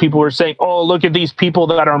because people were saying, "Oh, look at these people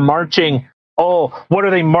that are marching. Oh, what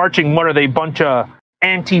are they marching? What are they? Bunch of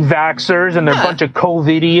anti-vaxxers and they're a bunch of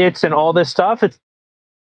COVID idiots and all this stuff." It's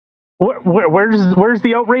where's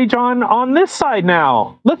the outrage on this side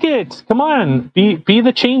now? Look it, come on, be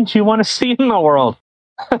the change you want to see in the world.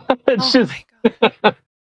 It's just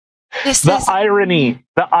the irony.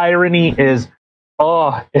 The irony is,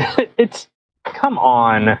 it's come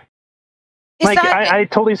on. I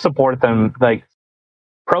totally support them. Like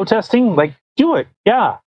protesting, like do it,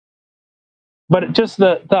 yeah. But just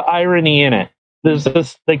the irony in it. There's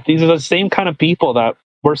this these are the same kind of people that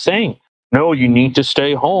were saying, no, you need to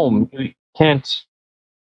stay home. You can't.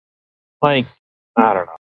 I don't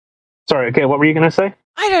know. Sorry. Okay, what were you gonna say?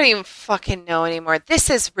 I don't even fucking know anymore. This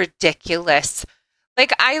is ridiculous.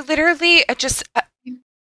 I literally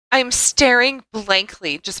I'm staring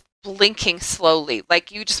blankly, just blinking slowly.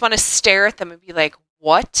 You just want to stare at them and be like,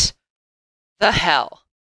 what the hell?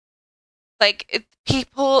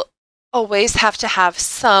 People always have to have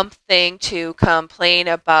something to complain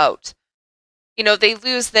about. They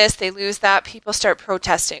lose this, they lose that, people start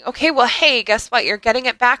protesting. Okay, well, hey, guess what? You're getting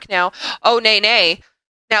it back now. Oh, nay.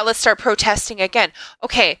 Now let's start protesting again.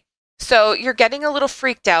 Okay, so you're getting a little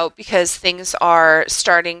freaked out because you're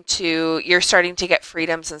starting to get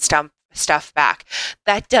freedoms and stuff back.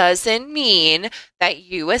 That doesn't mean that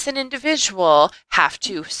you as an individual have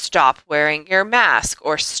to stop wearing your mask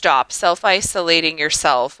or stop self-isolating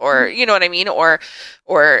yourself, or you know what I mean, or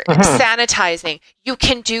sanitizing. You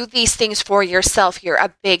can do these things for yourself. You're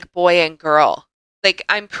a big boy and girl.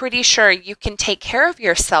 I'm pretty sure you can take care of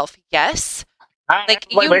yourself. Yes.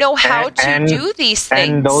 You know how to do these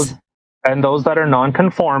things. And those that are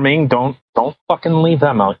non-conforming, don't fucking leave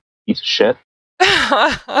them out, piece of shit.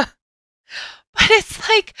 But it's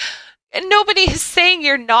nobody is saying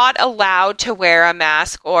you're not allowed to wear a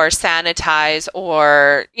mask or sanitize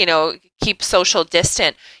or, keep social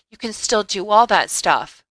distant. You can still do all that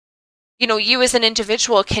stuff. You as an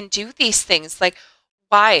individual can do these things.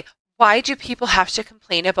 Why? Why do people have to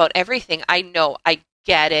complain about everything? I know, I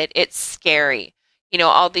get it. It's scary.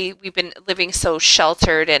 We've been living so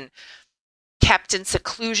sheltered and kept in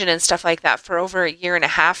seclusion and stuff like that for over a year and a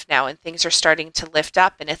half now, and things are starting to lift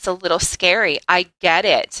up and it's a little scary. I get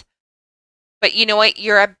it. But you know what?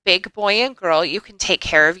 You're a big boy and girl. You can take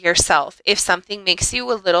care of yourself. If something makes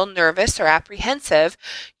you a little nervous or apprehensive,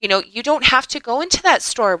 you don't have to go into that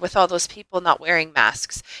store with all those people not wearing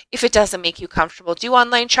masks. If it doesn't make you comfortable, do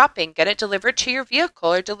online shopping. Get it delivered to your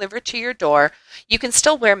vehicle or delivered to your door. You can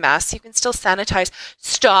still wear masks. You can still sanitize.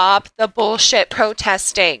 Stop the bullshit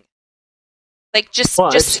protesting. Like, just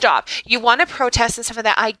stop. You want to protest and stuff like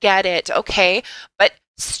that. I get it, okay? But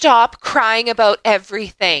stop crying about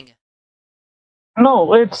everything.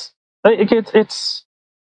 No, I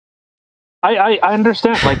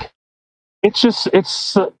understand. Like, it's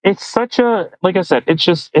such a, like I said,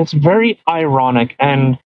 it's very ironic,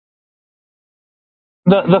 and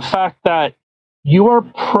the fact that you are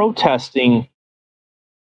protesting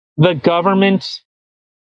the government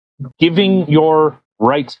giving your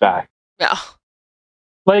rights back. Yeah.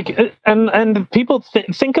 Like, and people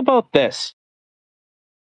think about this.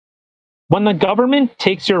 When the government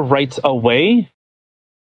takes your rights away,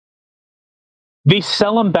 they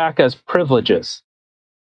sell them back as privileges.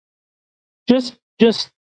 Just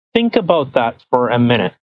think about that for a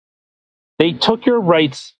minute. They took your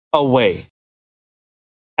rights away,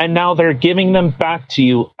 and now they're giving them back to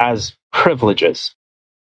you as privileges.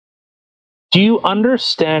 Do you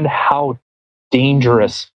understand how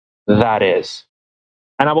dangerous that is?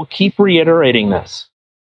 And I will keep reiterating this.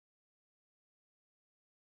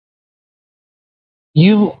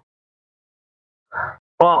 Well,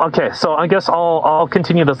 okay, so I guess I'll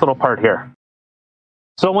continue this little part here.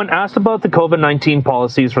 So when asked about the COVID-19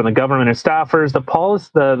 policies from the government and staffers,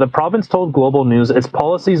 the province told Global News its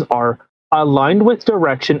policies are aligned with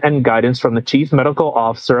direction and guidance from the Chief Medical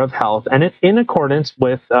Officer of Health and in accordance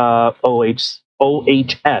with OHS,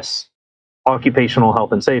 Occupational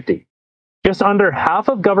Health and Safety. Just under half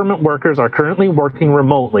of government workers are currently working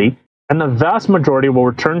remotely, and the vast majority will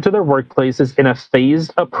return to their workplaces in a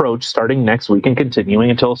phased approach starting next week and continuing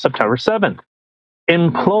until September 7th.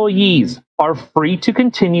 Employees are free to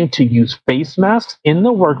continue to use face masks in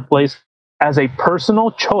the workplace as a personal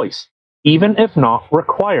choice, even if not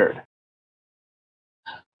required.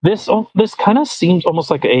 This kind of seems almost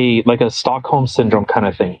like a Stockholm syndrome kind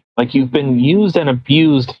of thing. Like, you've been used and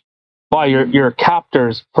abused by your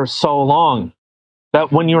captors for so long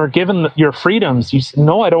that when you are given your freedoms, you say,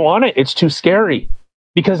 no, I don't want it. It's too scary.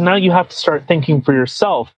 Because now you have to start thinking for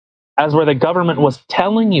yourself, as where the government was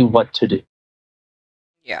telling you what to do.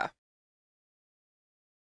 Yeah.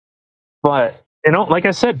 But, like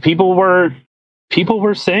I said, people were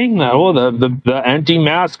saying that, the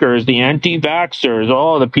anti-maskers, the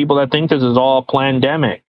anti-vaxxers, the people that think this is all a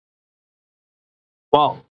pandemic.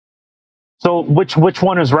 Well, so which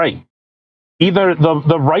one is right? Either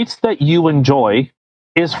the rights that you enjoy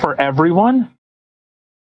is for everyone,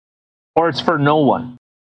 or it's for no one.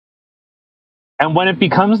 And when it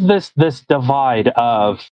becomes this divide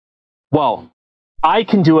of, well, I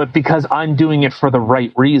can do it because I'm doing it for the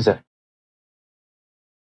right reason.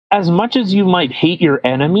 As much as you might hate your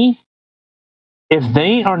enemy, if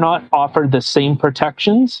they are not offered the same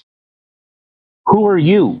protections, who are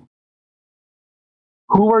you?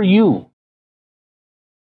 Who are you?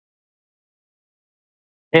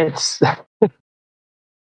 It's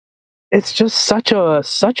just such a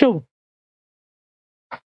it's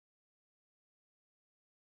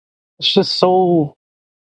just so,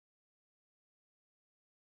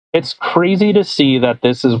 it's crazy to see that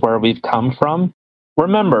this is where we've come from.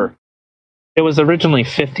 Remember, it was originally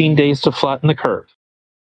 15 days to flatten the curve.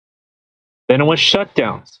 Then it was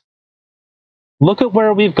shutdowns. Look at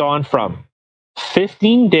where we've gone from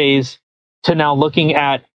 15 days to now looking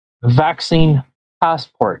at vaccine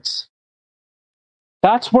passports.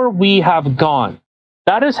 That's where we have gone.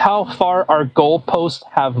 That is how far our goalposts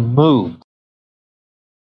have moved.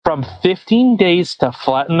 From 15 days to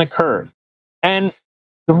flatten the curve. And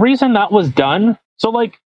the reason that was done,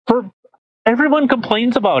 everyone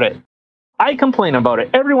complains about it. I complain about it.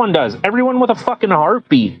 Everyone does. Everyone with a fucking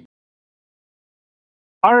heartbeat.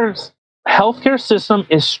 Our healthcare system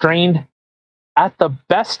is strained at the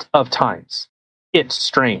best of times. It's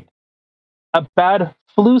strained. A bad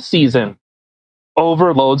flu season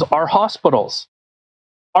overloads our hospitals.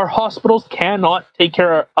 Our hospitals cannot take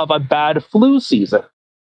care of a bad flu season.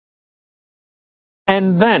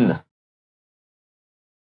 And then,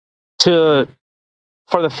 for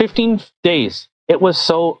the 15 days, it was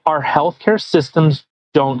so our healthcare systems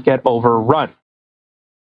don't get overrun.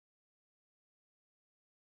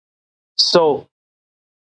 So,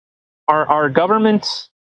 our government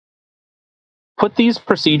put these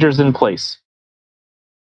procedures in place.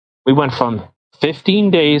 We went from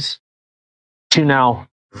 15 days to now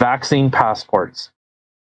vaccine passports.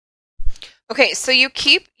 Okay, so you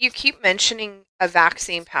keep mentioning a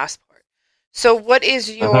vaccine passport. So what is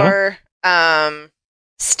Uh-huh. your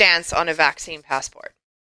stance on a vaccine passport?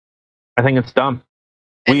 I think it's dumb.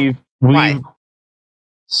 And why? We've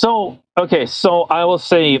so okay. So I will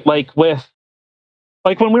say, like when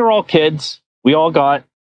we were all kids, we all got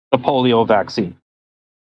the polio vaccine.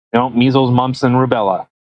 You know, measles, mumps, and rubella,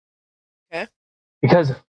 Okay.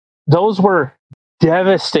 because those were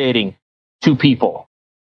devastating to people.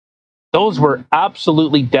 Those were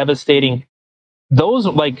absolutely devastating. Those,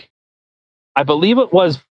 like, I believe it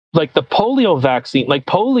was like the polio vaccine, like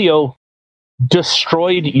polio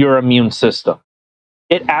destroyed your immune system.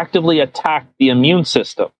 It actively attacked the immune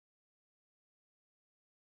system.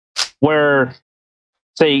 Where,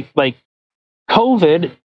 say, like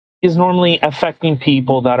COVID is normally affecting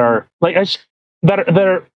people that are like that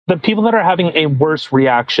are the people that are having a worse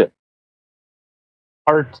reaction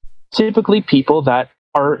are typically people that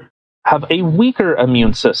are have a weaker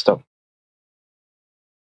immune system.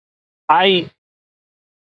 I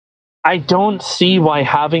I don't see why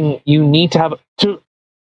having you need to have to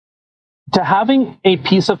having a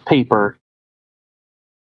piece of paper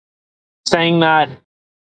saying that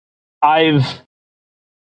I've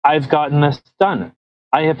I've gotten this done.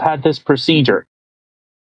 I have had this procedure.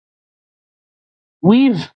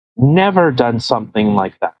 We've never done something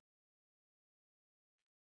like that.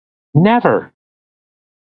 Never.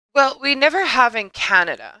 Well, we never have in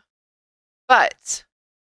Canada, but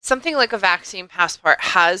something like a vaccine passport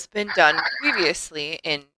has been done previously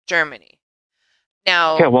in Germany. Okay,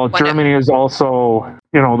 Now, well, when it, Germany is also,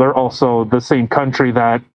 they're also the same country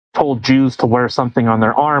that told Jews to wear something on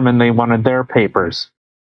their arm and they wanted their papers.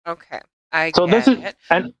 okay, I So this get is, it,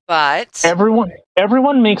 and but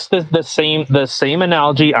everyone makes the same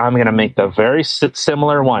analogy. I'm going to make the very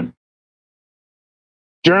similar one.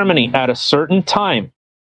 Germany at a certain time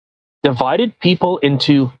divided people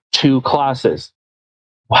into two classes.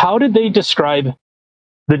 How did they describe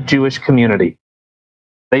the Jewish community?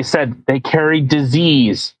 They said they carried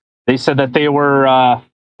disease. They said that they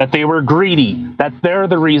were greedy. That they're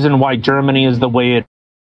the reason why Germany is the way it.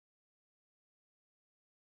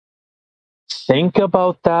 Think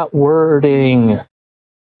about that wording.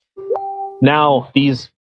 Now these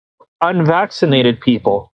unvaccinated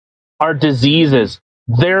people are diseases.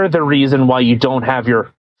 They're the reason why you don't have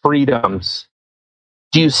your freedoms.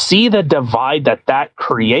 Do you see the divide that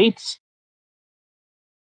creates?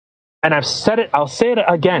 And I've said it, I'll say it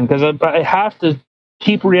again because I have to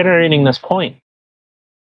keep reiterating this point.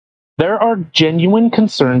 There are genuine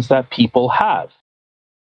concerns that people have.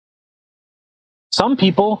 Some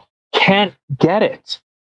people can't get it.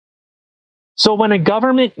 So when a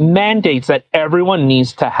government mandates that everyone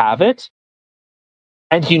needs to have it,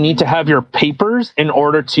 and you need to have your papers in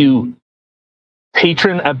order to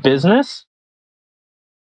patron a business,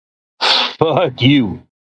 fuck you.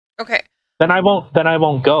 okay, Then I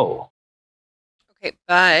won't go. okay,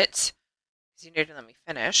 but you need to let me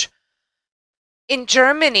finish. In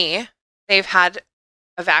Germany, they've had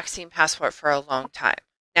a vaccine passport for a long time.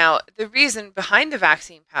 Now, the reason behind the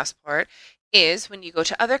vaccine passport is when you go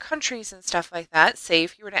to other countries and stuff like that, say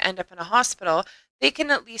if you were to end up in a hospital, they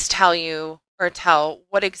can at least tell you or tell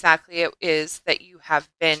what exactly it is that you have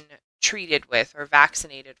been treated with or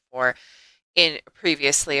vaccinated for in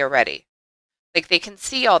previously already. Like they can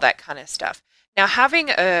see all that kind of stuff. Now, having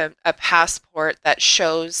a passport that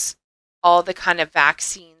shows all the kind of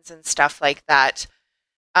vaccines and stuff like that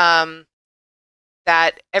um,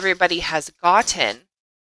 that everybody has gotten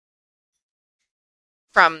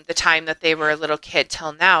from the time that they were a little kid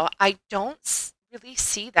till now, I don't really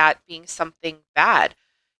see that being something bad,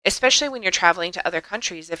 especially when you're traveling to other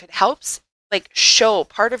countries. If it helps, like, show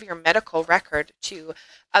part of your medical record to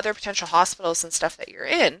other potential hospitals and stuff that you're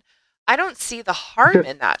in, I don't see the harm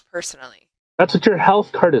in that personally. That's what your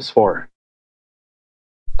health card is for.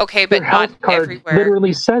 Okay, Your but not health card everywhere.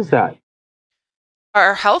 literally says that.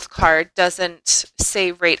 Our health card doesn't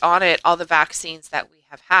say right on it all the vaccines that we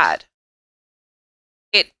have had.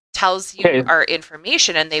 It tells you Okay. our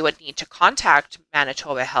information, and they would need to contact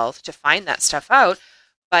Manitoba Health to find that stuff out.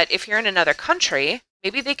 But if you're in another country,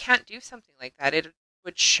 maybe they can't do something like that. It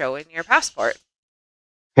would show in your passport.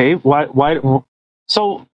 Okay. Why?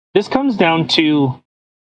 So this comes down to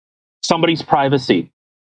somebody's privacy.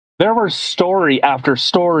 There were story after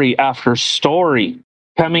story after story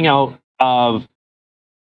coming out of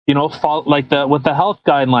with the health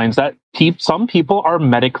guidelines that some people are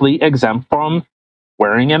medically exempt from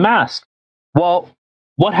wearing a mask. Well,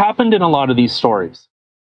 what happened in a lot of these stories?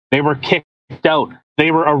 They were kicked out.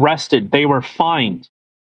 They were arrested. They were fined.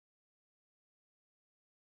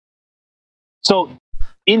 So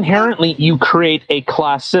inherently you create a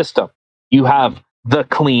class system. You have the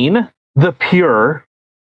clean, the pure,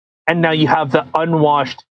 and now you have the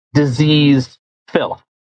unwashed, diseased filth.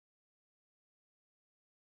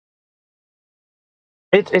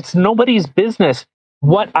 It's nobody's business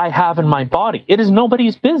what I have in my body. It is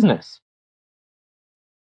nobody's business.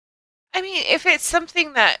 I mean, if it's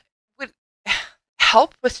something that would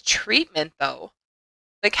help with treatment, though,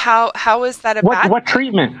 like how is that a bad What thing?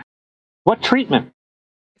 treatment? What treatment?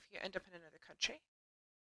 If you end up in another country?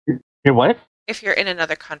 You're what? If you're in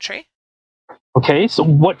another country? Okay, so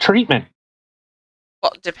what treatment?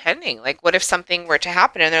 Well, depending. Like, what if something were to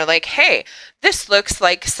happen and they're like, hey, this looks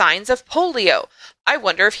like signs of polio. I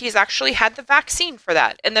wonder if he's actually had the vaccine for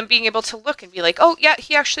that. And then being able to look and be like, oh, yeah,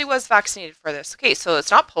 he actually was vaccinated for this. Okay, so it's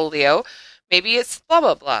not polio. Maybe it's blah,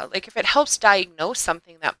 blah, blah. Like, if it helps diagnose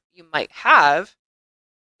something that you might have,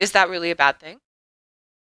 is that really a bad thing?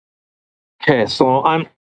 Okay, so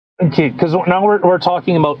because now we're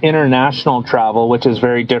talking about international travel, which is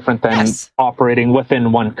very different than Yes. operating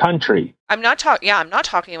within one country. I'm not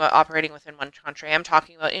talking about operating within one country. I'm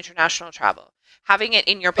talking about international travel. Having it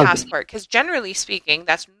in your Okay. passport, because generally speaking,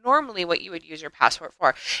 that's normally what you would use your passport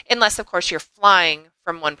for. Unless, of course, you're flying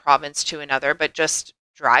from one province to another, but just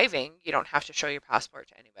driving, you don't have to show your passport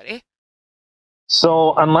to anybody.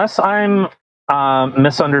 So unless I'm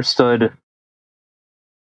misunderstood,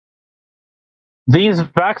 these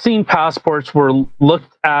vaccine passports were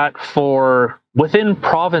looked at for within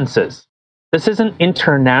provinces. This isn't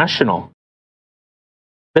international.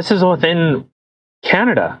 This is within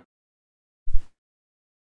Canada.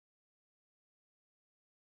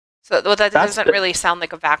 So well, that That's doesn't the- really sound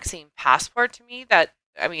like a vaccine passport to me.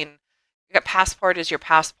 I mean, a passport is your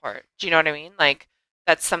passport. Do you know what I mean? Like,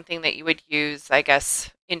 that's something that you would use, I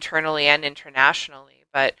guess, internally and internationally.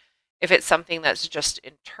 But if it's something that's just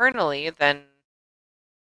internally, then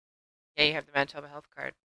yeah, you have the Manitoba Health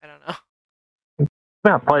Card. I don't know.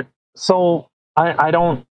 Yeah, but so I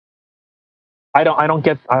don't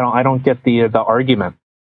get the argument.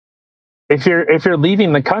 If you're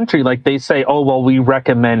leaving the country, like they say, oh well, we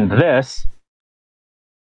recommend this.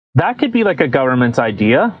 That could be like a government's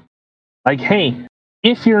idea. Like, hey,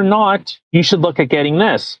 if you're not, you should look at getting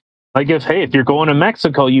this. Like, if you're going to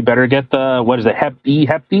Mexico, you better get the Hep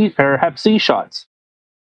B, or Hep C shots.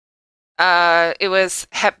 It was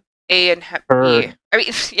Hep A and Hep B. I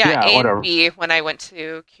mean, yeah, A whatever. and B when I went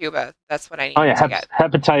to Cuba. That's what I needed Oh yeah, to get.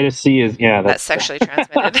 hepatitis C is That's sexually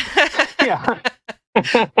transmitted. yeah.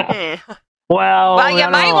 Hmm. Well, You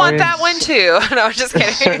might want that one too. No, I'm just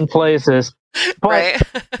kidding. Certain places, but Right.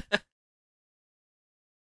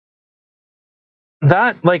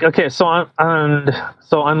 that okay. So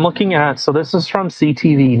I'm looking at. So this is from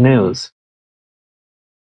CTV News,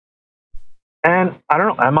 and I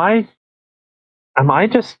don't know. Am I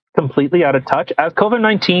just completely out of touch? As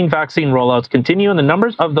COVID-19 vaccine rollouts continue and the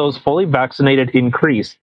numbers of those fully vaccinated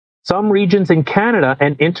increase, some regions in Canada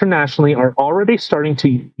and internationally are already starting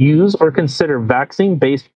to use or consider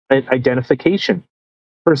vaccine-based identification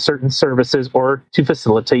for certain services or to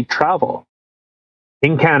facilitate travel.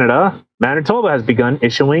 In Canada, Manitoba has begun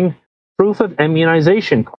issuing proof of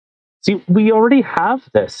immunization. See, we already have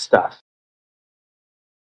this stuff.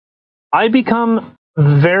 I become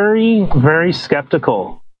very, very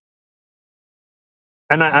skeptical.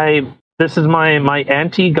 And this is my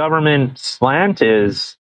anti-government slant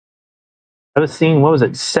is, I was seeing,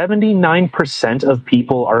 79% of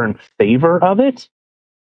people are in favor of it?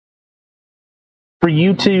 For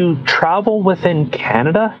you to travel within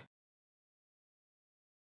Canada?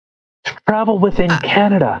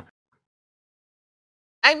 Canada.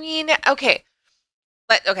 I mean, okay.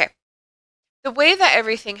 The way that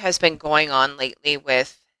everything has been going on lately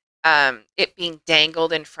with it being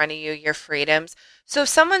dangled in front of you, your freedoms. So if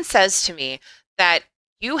someone says to me that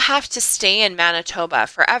you have to stay in Manitoba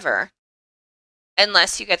forever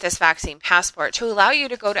unless you get this vaccine passport to allow you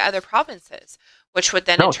to go to other provinces, which would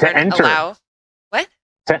then in turn allow what?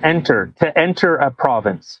 To enter a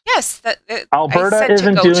province. Yes, Alberta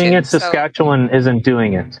isn't doing it. Saskatchewan isn't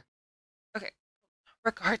doing it. Okay.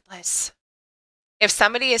 Regardless, if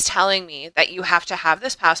somebody is telling me that you have to have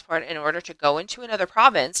this passport in order to go into another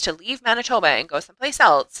province, to leave Manitoba and go someplace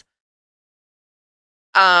else,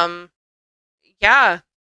 yeah.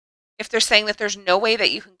 If they're saying that there's no way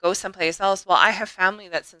that you can go someplace else, well, I have family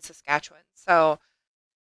that's in Saskatchewan. So,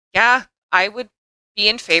 yeah, I would be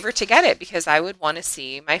in favor to get it because I would want to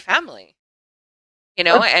see my family. You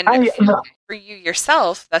know, for you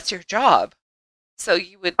yourself, that's your job. So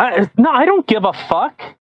you would... No, I don't give a fuck.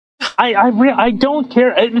 I don't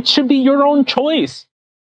care. It should be your own choice.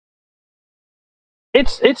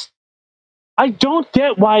 It's I don't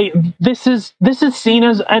get why this is seen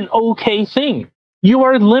as an okay thing. You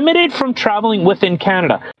are limited from traveling within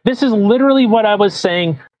Canada. This is literally what I was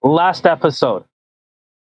saying last episode.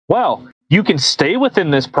 Well, you can stay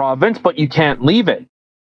within this province, but you can't leave it.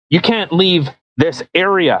 You can't leave this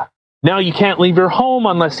area. Now you can't leave your home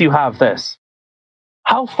unless you have this.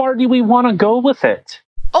 How far do we want to go with it?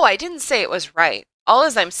 Oh, I didn't say it was right. All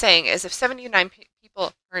as I'm saying is if 79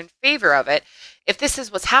 people are in favor of it, if this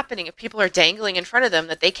is what's happening, if people are dangling in front of them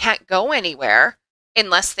that they can't go anywhere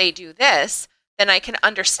unless they do this, then I can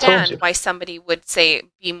understand why somebody would say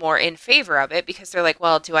be more in favor of it, because they're like,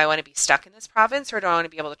 well, do I want to be stuck in this province or do I want to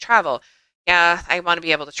be able to travel? Yeah, I want to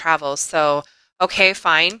be able to travel. So, okay,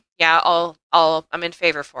 fine. Yeah, I'm in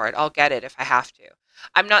favor for it. I'll get it if I have to.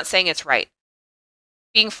 I'm not saying it's right.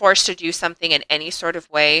 Being forced to do something in any sort of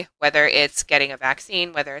way, whether it's getting a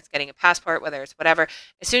vaccine, whether it's getting a passport, whether it's whatever,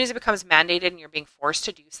 as soon as it becomes mandated and you're being forced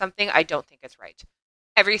to do something, I don't think it's right.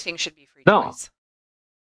 Everything should be free choice.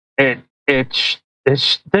 It's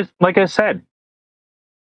like I said,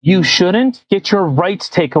 you shouldn't get your rights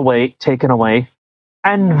taken away,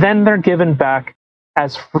 and then they're given back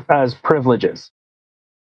as privileges.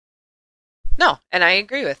 No, and I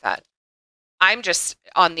agree with that. I'm just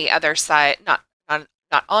on the other side, not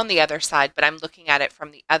on the other side, but I'm looking at it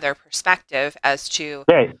from the other perspective as to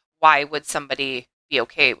why would somebody be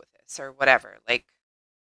okay with this or whatever. Like,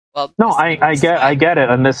 well, no, I get it,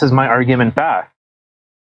 and this is my argument back.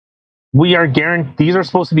 We are these are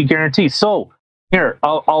supposed to be guarantees. So here,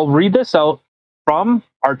 I'll read this out from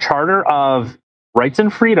our Charter of Rights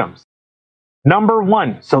and Freedoms. Number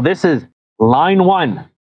 1. So this is line 1.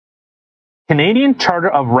 Canadian Charter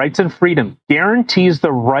of Rights and Freedom guarantees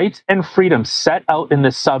the rights and freedoms set out in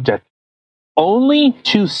this subject. Only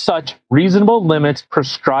to such reasonable limits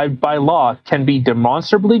prescribed by law can be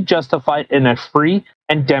demonstrably justified in a free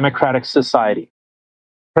and democratic society.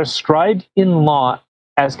 Prescribed in law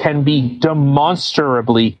as can be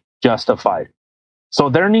demonstrably justified. So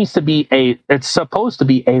there needs to be it's supposed to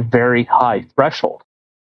be a very high threshold.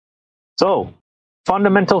 So,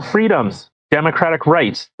 fundamental freedoms, democratic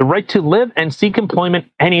rights, the right to live and seek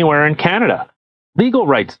employment anywhere in Canada, legal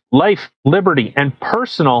rights, life, liberty, and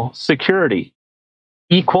personal security,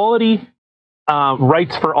 equality,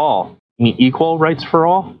 rights for all. You mean equal rights for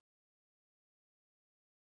all?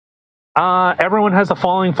 Everyone has the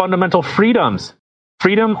following fundamental freedoms.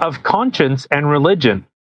 Freedom of conscience and religion.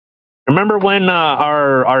 Remember when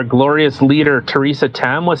our glorious leader, Theresa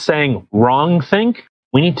Tam, was saying wrong think?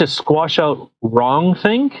 We need to squash out wrong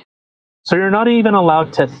think. So you're not even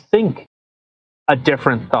allowed to think a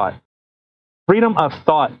different thought. Freedom of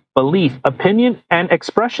thought, belief, opinion, and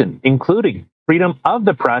expression, including freedom of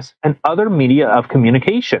the press and other media of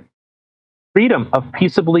communication. Freedom of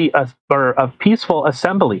peaceful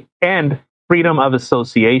assembly and freedom of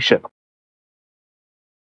association.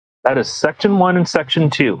 That is Section 1 and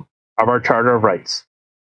Section 2 of our Charter of Rights.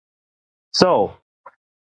 So,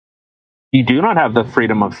 you do not have the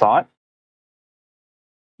freedom of thought.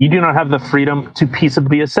 You do not have the freedom to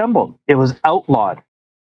peaceably assemble. It was outlawed.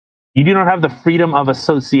 You do not have the freedom of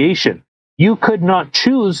association. You could not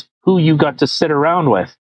choose who you got to sit around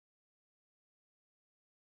with.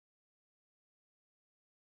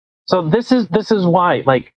 So this is why,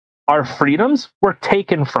 like, our freedoms were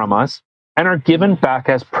taken from us and are given back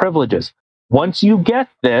as privileges. Once you get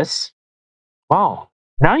this, wow,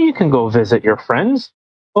 now you can go visit your friends.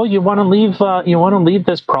 Oh, you want to leave? You want to leave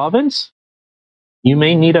this province? You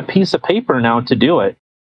may need a piece of paper now to do it,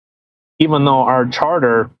 even though our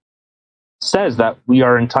charter says that we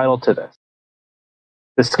are entitled to this.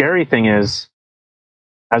 The scary thing is,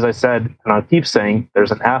 as I said, and I'll keep saying,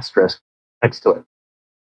 there's an asterisk next to it.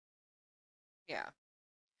 Yeah.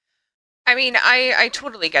 I mean, I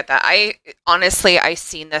totally get that. Honestly, I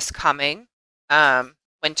seen this coming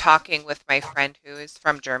when talking with my friend who is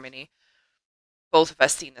from Germany. Both of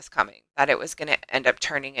us seen this coming, that it was going to end up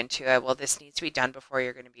turning into well, this needs to be done before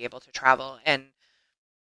you're going to be able to travel. And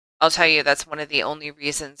I'll tell you, that's one of the only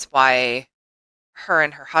reasons why her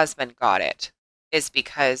and her husband got it, is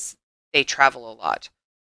because they travel a lot.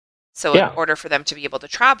 So in order for them to be able to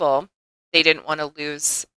travel, they didn't want to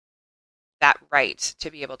lose that right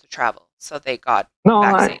to be able to travel. So they got the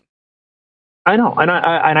vaccine. I know, and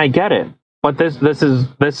I get it, but this is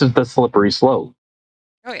the slippery slope.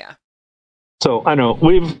 Oh yeah. So I know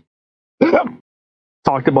we've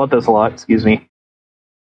talked about this a lot. Excuse me,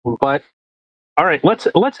 but all right, let's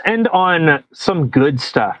end on some good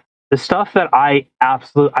stuff. The stuff that I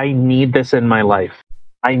need this in my life.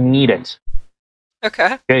 I need it.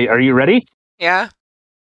 Okay. Okay, are you ready? Yeah.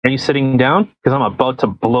 Are you sitting down? Because I'm about to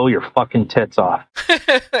blow your fucking tits off.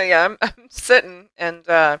 Yeah, I'm sitting and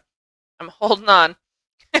I'm holding on.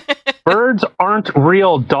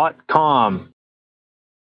 Birdsaren'treal.com.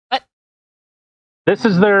 What? This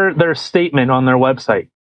is their statement on their website.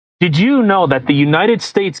 Did you know that the United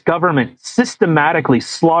States government systematically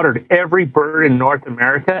slaughtered every bird in North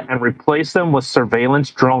America and replaced them with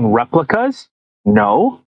surveillance drone replicas?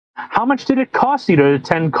 No. How much did it cost you to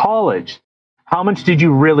attend college? How much did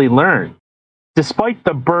you really learn? Despite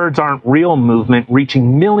the birds aren't real movement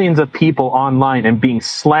reaching millions of people online and being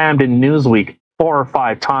slammed in Newsweek 4 or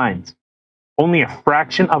 5 times, only a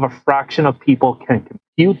fraction of people can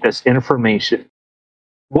compute this information.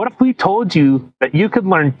 What if we told you that you could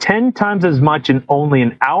learn 10 times as much in only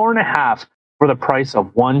an hour and a half for the price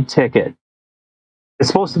of one ticket? It's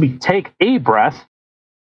supposed to be take a breath,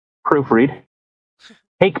 proofread,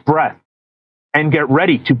 take breath, and get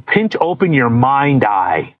ready to pinch open your mind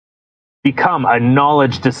eye. Become a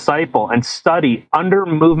knowledge disciple and study under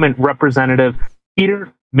movement representative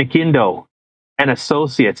Peter McIndoe and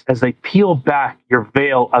associates as they peel back your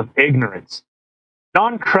veil of ignorance.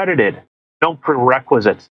 Non-credited, no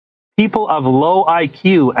prerequisites. People of low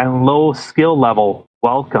IQ and low skill level,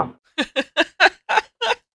 welcome.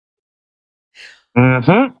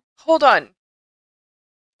 Hold on.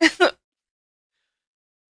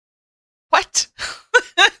 What?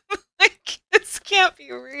 Like, this can't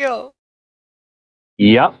be real.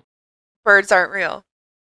 Yep. Birds aren't real.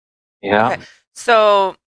 Yeah. Okay.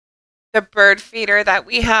 So the bird feeder that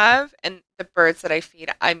we have and the birds that I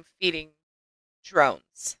feed, I'm feeding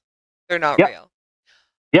drones. They're not real.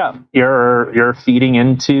 Yeah, you're feeding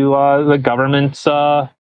into the government's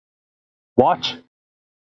watch.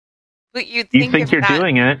 But you think you're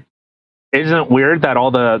doing it. Isn't it weird that all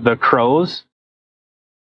the crows,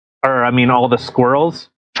 all the squirrels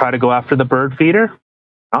try to go after the bird feeder?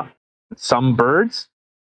 Some birds,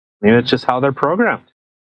 maybe it's just how they're programmed.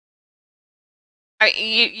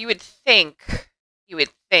 You would think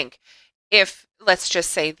if, let's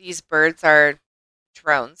just say, these birds are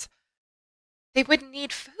drones, they wouldn't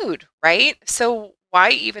need food, right? So why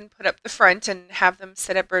even put up the front and have them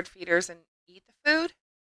sit at bird feeders and eat the food?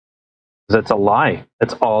 It's a lie.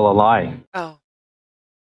 It's all a lie. Oh.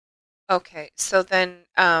 Okay, so then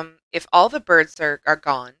if all the birds are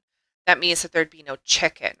gone, that means that there'd be no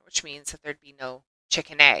chicken, which means that there'd be no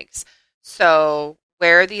chicken eggs. So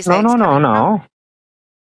where are these eggs coming from? No.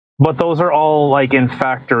 But those are all like in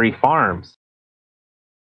factory farms.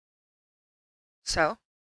 So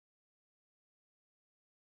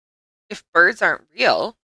if birds aren't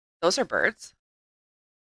real, those are birds.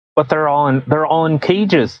 But they're all in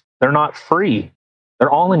cages. They're not free.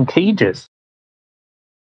 They're all in cages.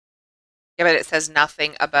 Yeah, but it says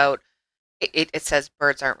nothing about it. It says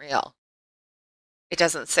birds aren't real. It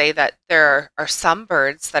doesn't say that there are some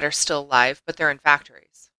birds that are still alive, but they're in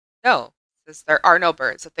factories. No, it says there are no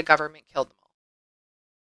birds, that the government killed them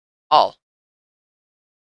all.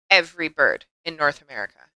 Every bird in North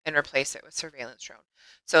America and replaced it with surveillance drone.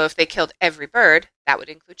 So if they killed every bird, that would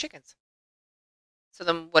include chickens. So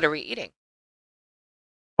then what are we eating?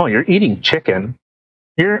 Oh, you're eating chicken.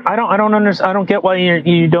 I don't get why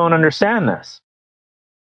you don't understand this.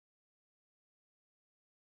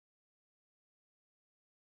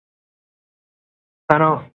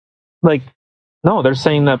 No, they're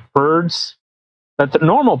saying that that the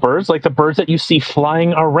normal birds, like the birds that you see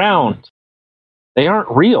flying around, they aren't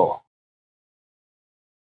real.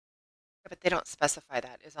 Yeah, but they don't specify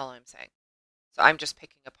that, is all I'm saying. So I'm just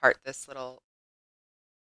picking apart this little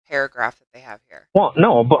paragraph that they have here. Well,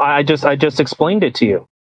 no, but I just explained it to you.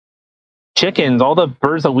 Chickens, all the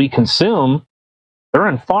birds that we consume, they're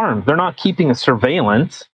in farms. They're not keeping a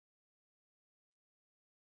surveillance.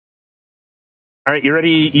 All right, you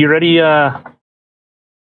ready?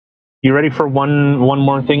 You ready for one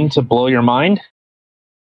more thing to blow your mind?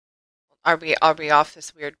 Are we off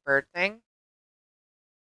this weird bird thing?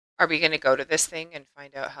 Are we going to go to this thing and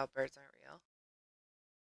find out how birds aren't real?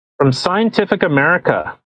 From Scientific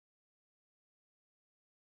America.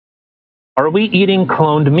 Are we eating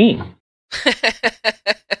cloned meat?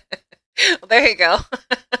 Well, there you go.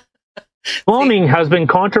 Cloning has been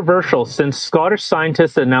controversial since Scottish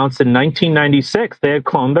scientists announced in 1996 they had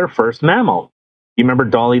cloned their first mammal. You remember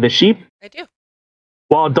Dolly the sheep? I do.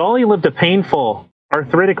 While Dolly lived a painful,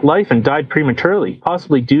 arthritic life and died prematurely,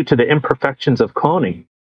 possibly due to the imperfections of cloning,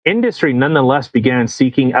 industry nonetheless began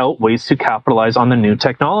seeking out ways to capitalize on the new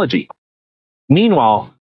technology.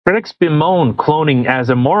 Meanwhile, critics bemoan cloning as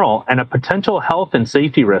immoral and a potential health and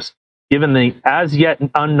safety risk, given the as yet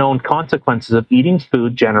unknown consequences of eating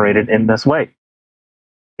food generated in this way.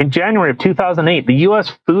 In January of 2008, the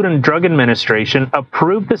U.S. Food and Drug Administration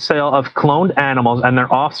approved the sale of cloned animals and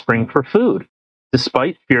their offspring for food,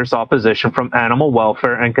 despite fierce opposition from animal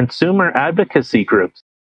welfare and consumer advocacy groups,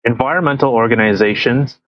 environmental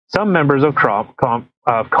organizations, some members of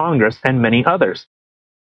Congress, and many others.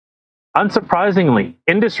 Unsurprisingly,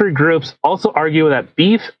 industry groups also argue that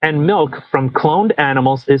beef and milk from cloned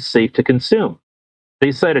animals is safe to consume.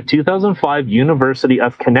 They cite a 2005 University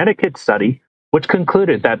of Connecticut study which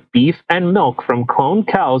concluded that beef and milk from cloned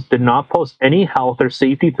cows did not pose any health or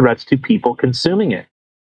safety threats to people consuming it.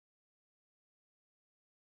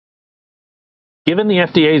 Given the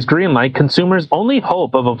FDA's green light, consumers' only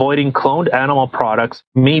hope of avoiding cloned animal products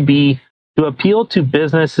may be to appeal to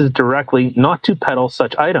businesses directly, not to peddle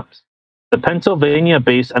such items. The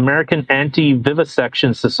Pennsylvania-based American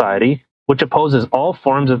Anti-Vivisection Society, which opposes all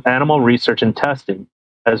forms of animal research and testing,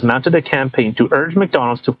 has mounted a campaign to urge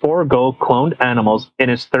McDonald's to forego cloned animals in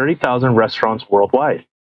its 30,000 restaurants worldwide.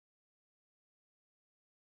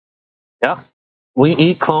 Yeah, we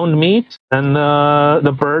eat cloned meat, and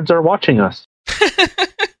the birds are watching us.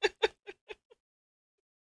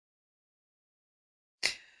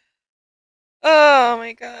 Oh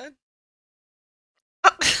my god.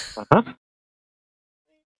 Uh-huh.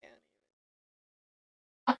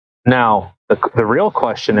 Now, the real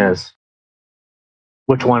question is,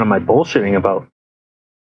 which one am I bullshitting about?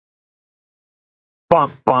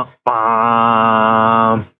 Bum, bum,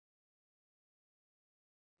 bum.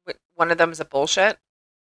 One of them is a bullshit?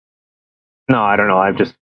 No, I don't know. I'm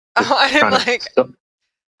just I'm like,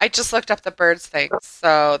 I just looked up the birds thing,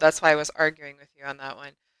 so that's why I was arguing with you on that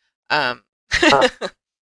one.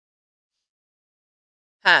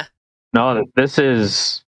 Huh. No, these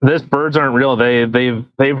birds aren't real.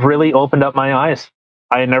 They've really opened up my eyes.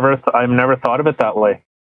 I've never thought of it that way.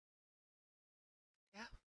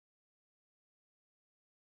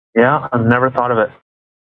 Yeah, I've never thought of it.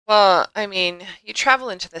 Well, I mean, you travel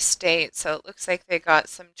into the state, so it looks like they got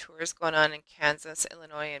some tours going on in Kansas,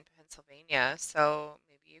 Illinois, and Pennsylvania, so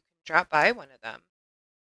maybe you can drop by one of them.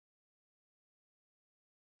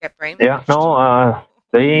 Get brainwashed. Yeah, no,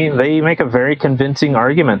 they make a very convincing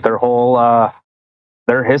argument. Their whole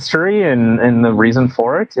their history and the reason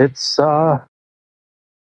for it, it's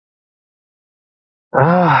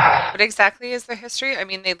What exactly is their history? I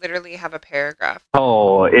mean, they literally have a paragraph.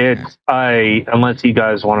 Unless you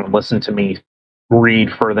guys want to listen to me read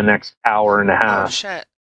for the next hour and a half. Oh, shit.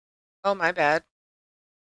 Oh, my bad.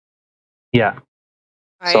 Yeah.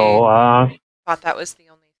 I thought that was the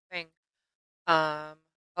only thing. Oh.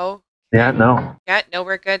 Yeah, no. Yeah, no,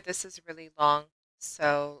 we're good. This is really long,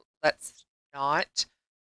 so let's not.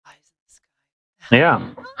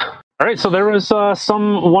 Yeah. All right, so there was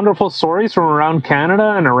some wonderful stories from around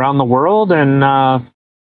Canada and around the world, and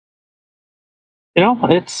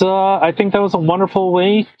it's I think that was a wonderful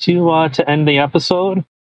way to end the episode.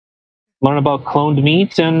 Learn about cloned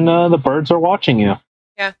meat, and the birds are watching you.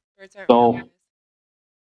 Yeah, birds aren't real, guys.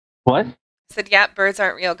 What? I said, yeah, birds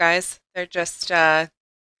aren't real, guys. They're just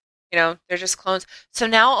they're just clones. So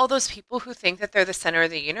now all those people who think that they're the center of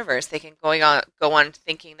the universe, they can go on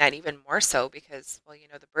thinking that even more so because, well,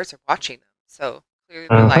 the birds are watching them. So clearly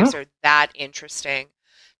their lives are that interesting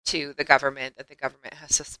to the government that the government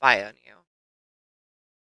has to spy on you.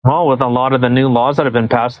 Well, with a lot of the new laws that have been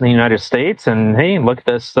passed in the United States, and hey, look at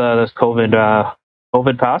this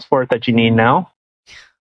COVID passport that you need now.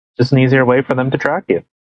 Just an easier way for them to track you.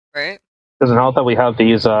 Right. Doesn't help that we have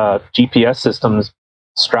these GPS systems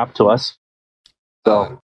strapped to us.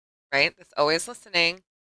 So, right, that's always listening.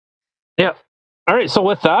 Yeah. All right. So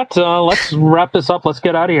with that, let's wrap this up. Let's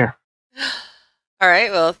get out of here. All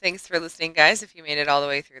right. Well, thanks for listening, guys. If you made it all the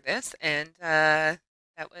way through this, and that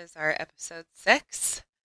was our episode 6.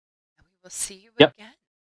 And we will see you again.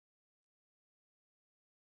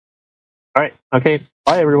 All right. Okay.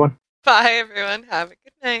 Bye, everyone. Bye, everyone. Have a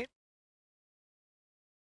good night.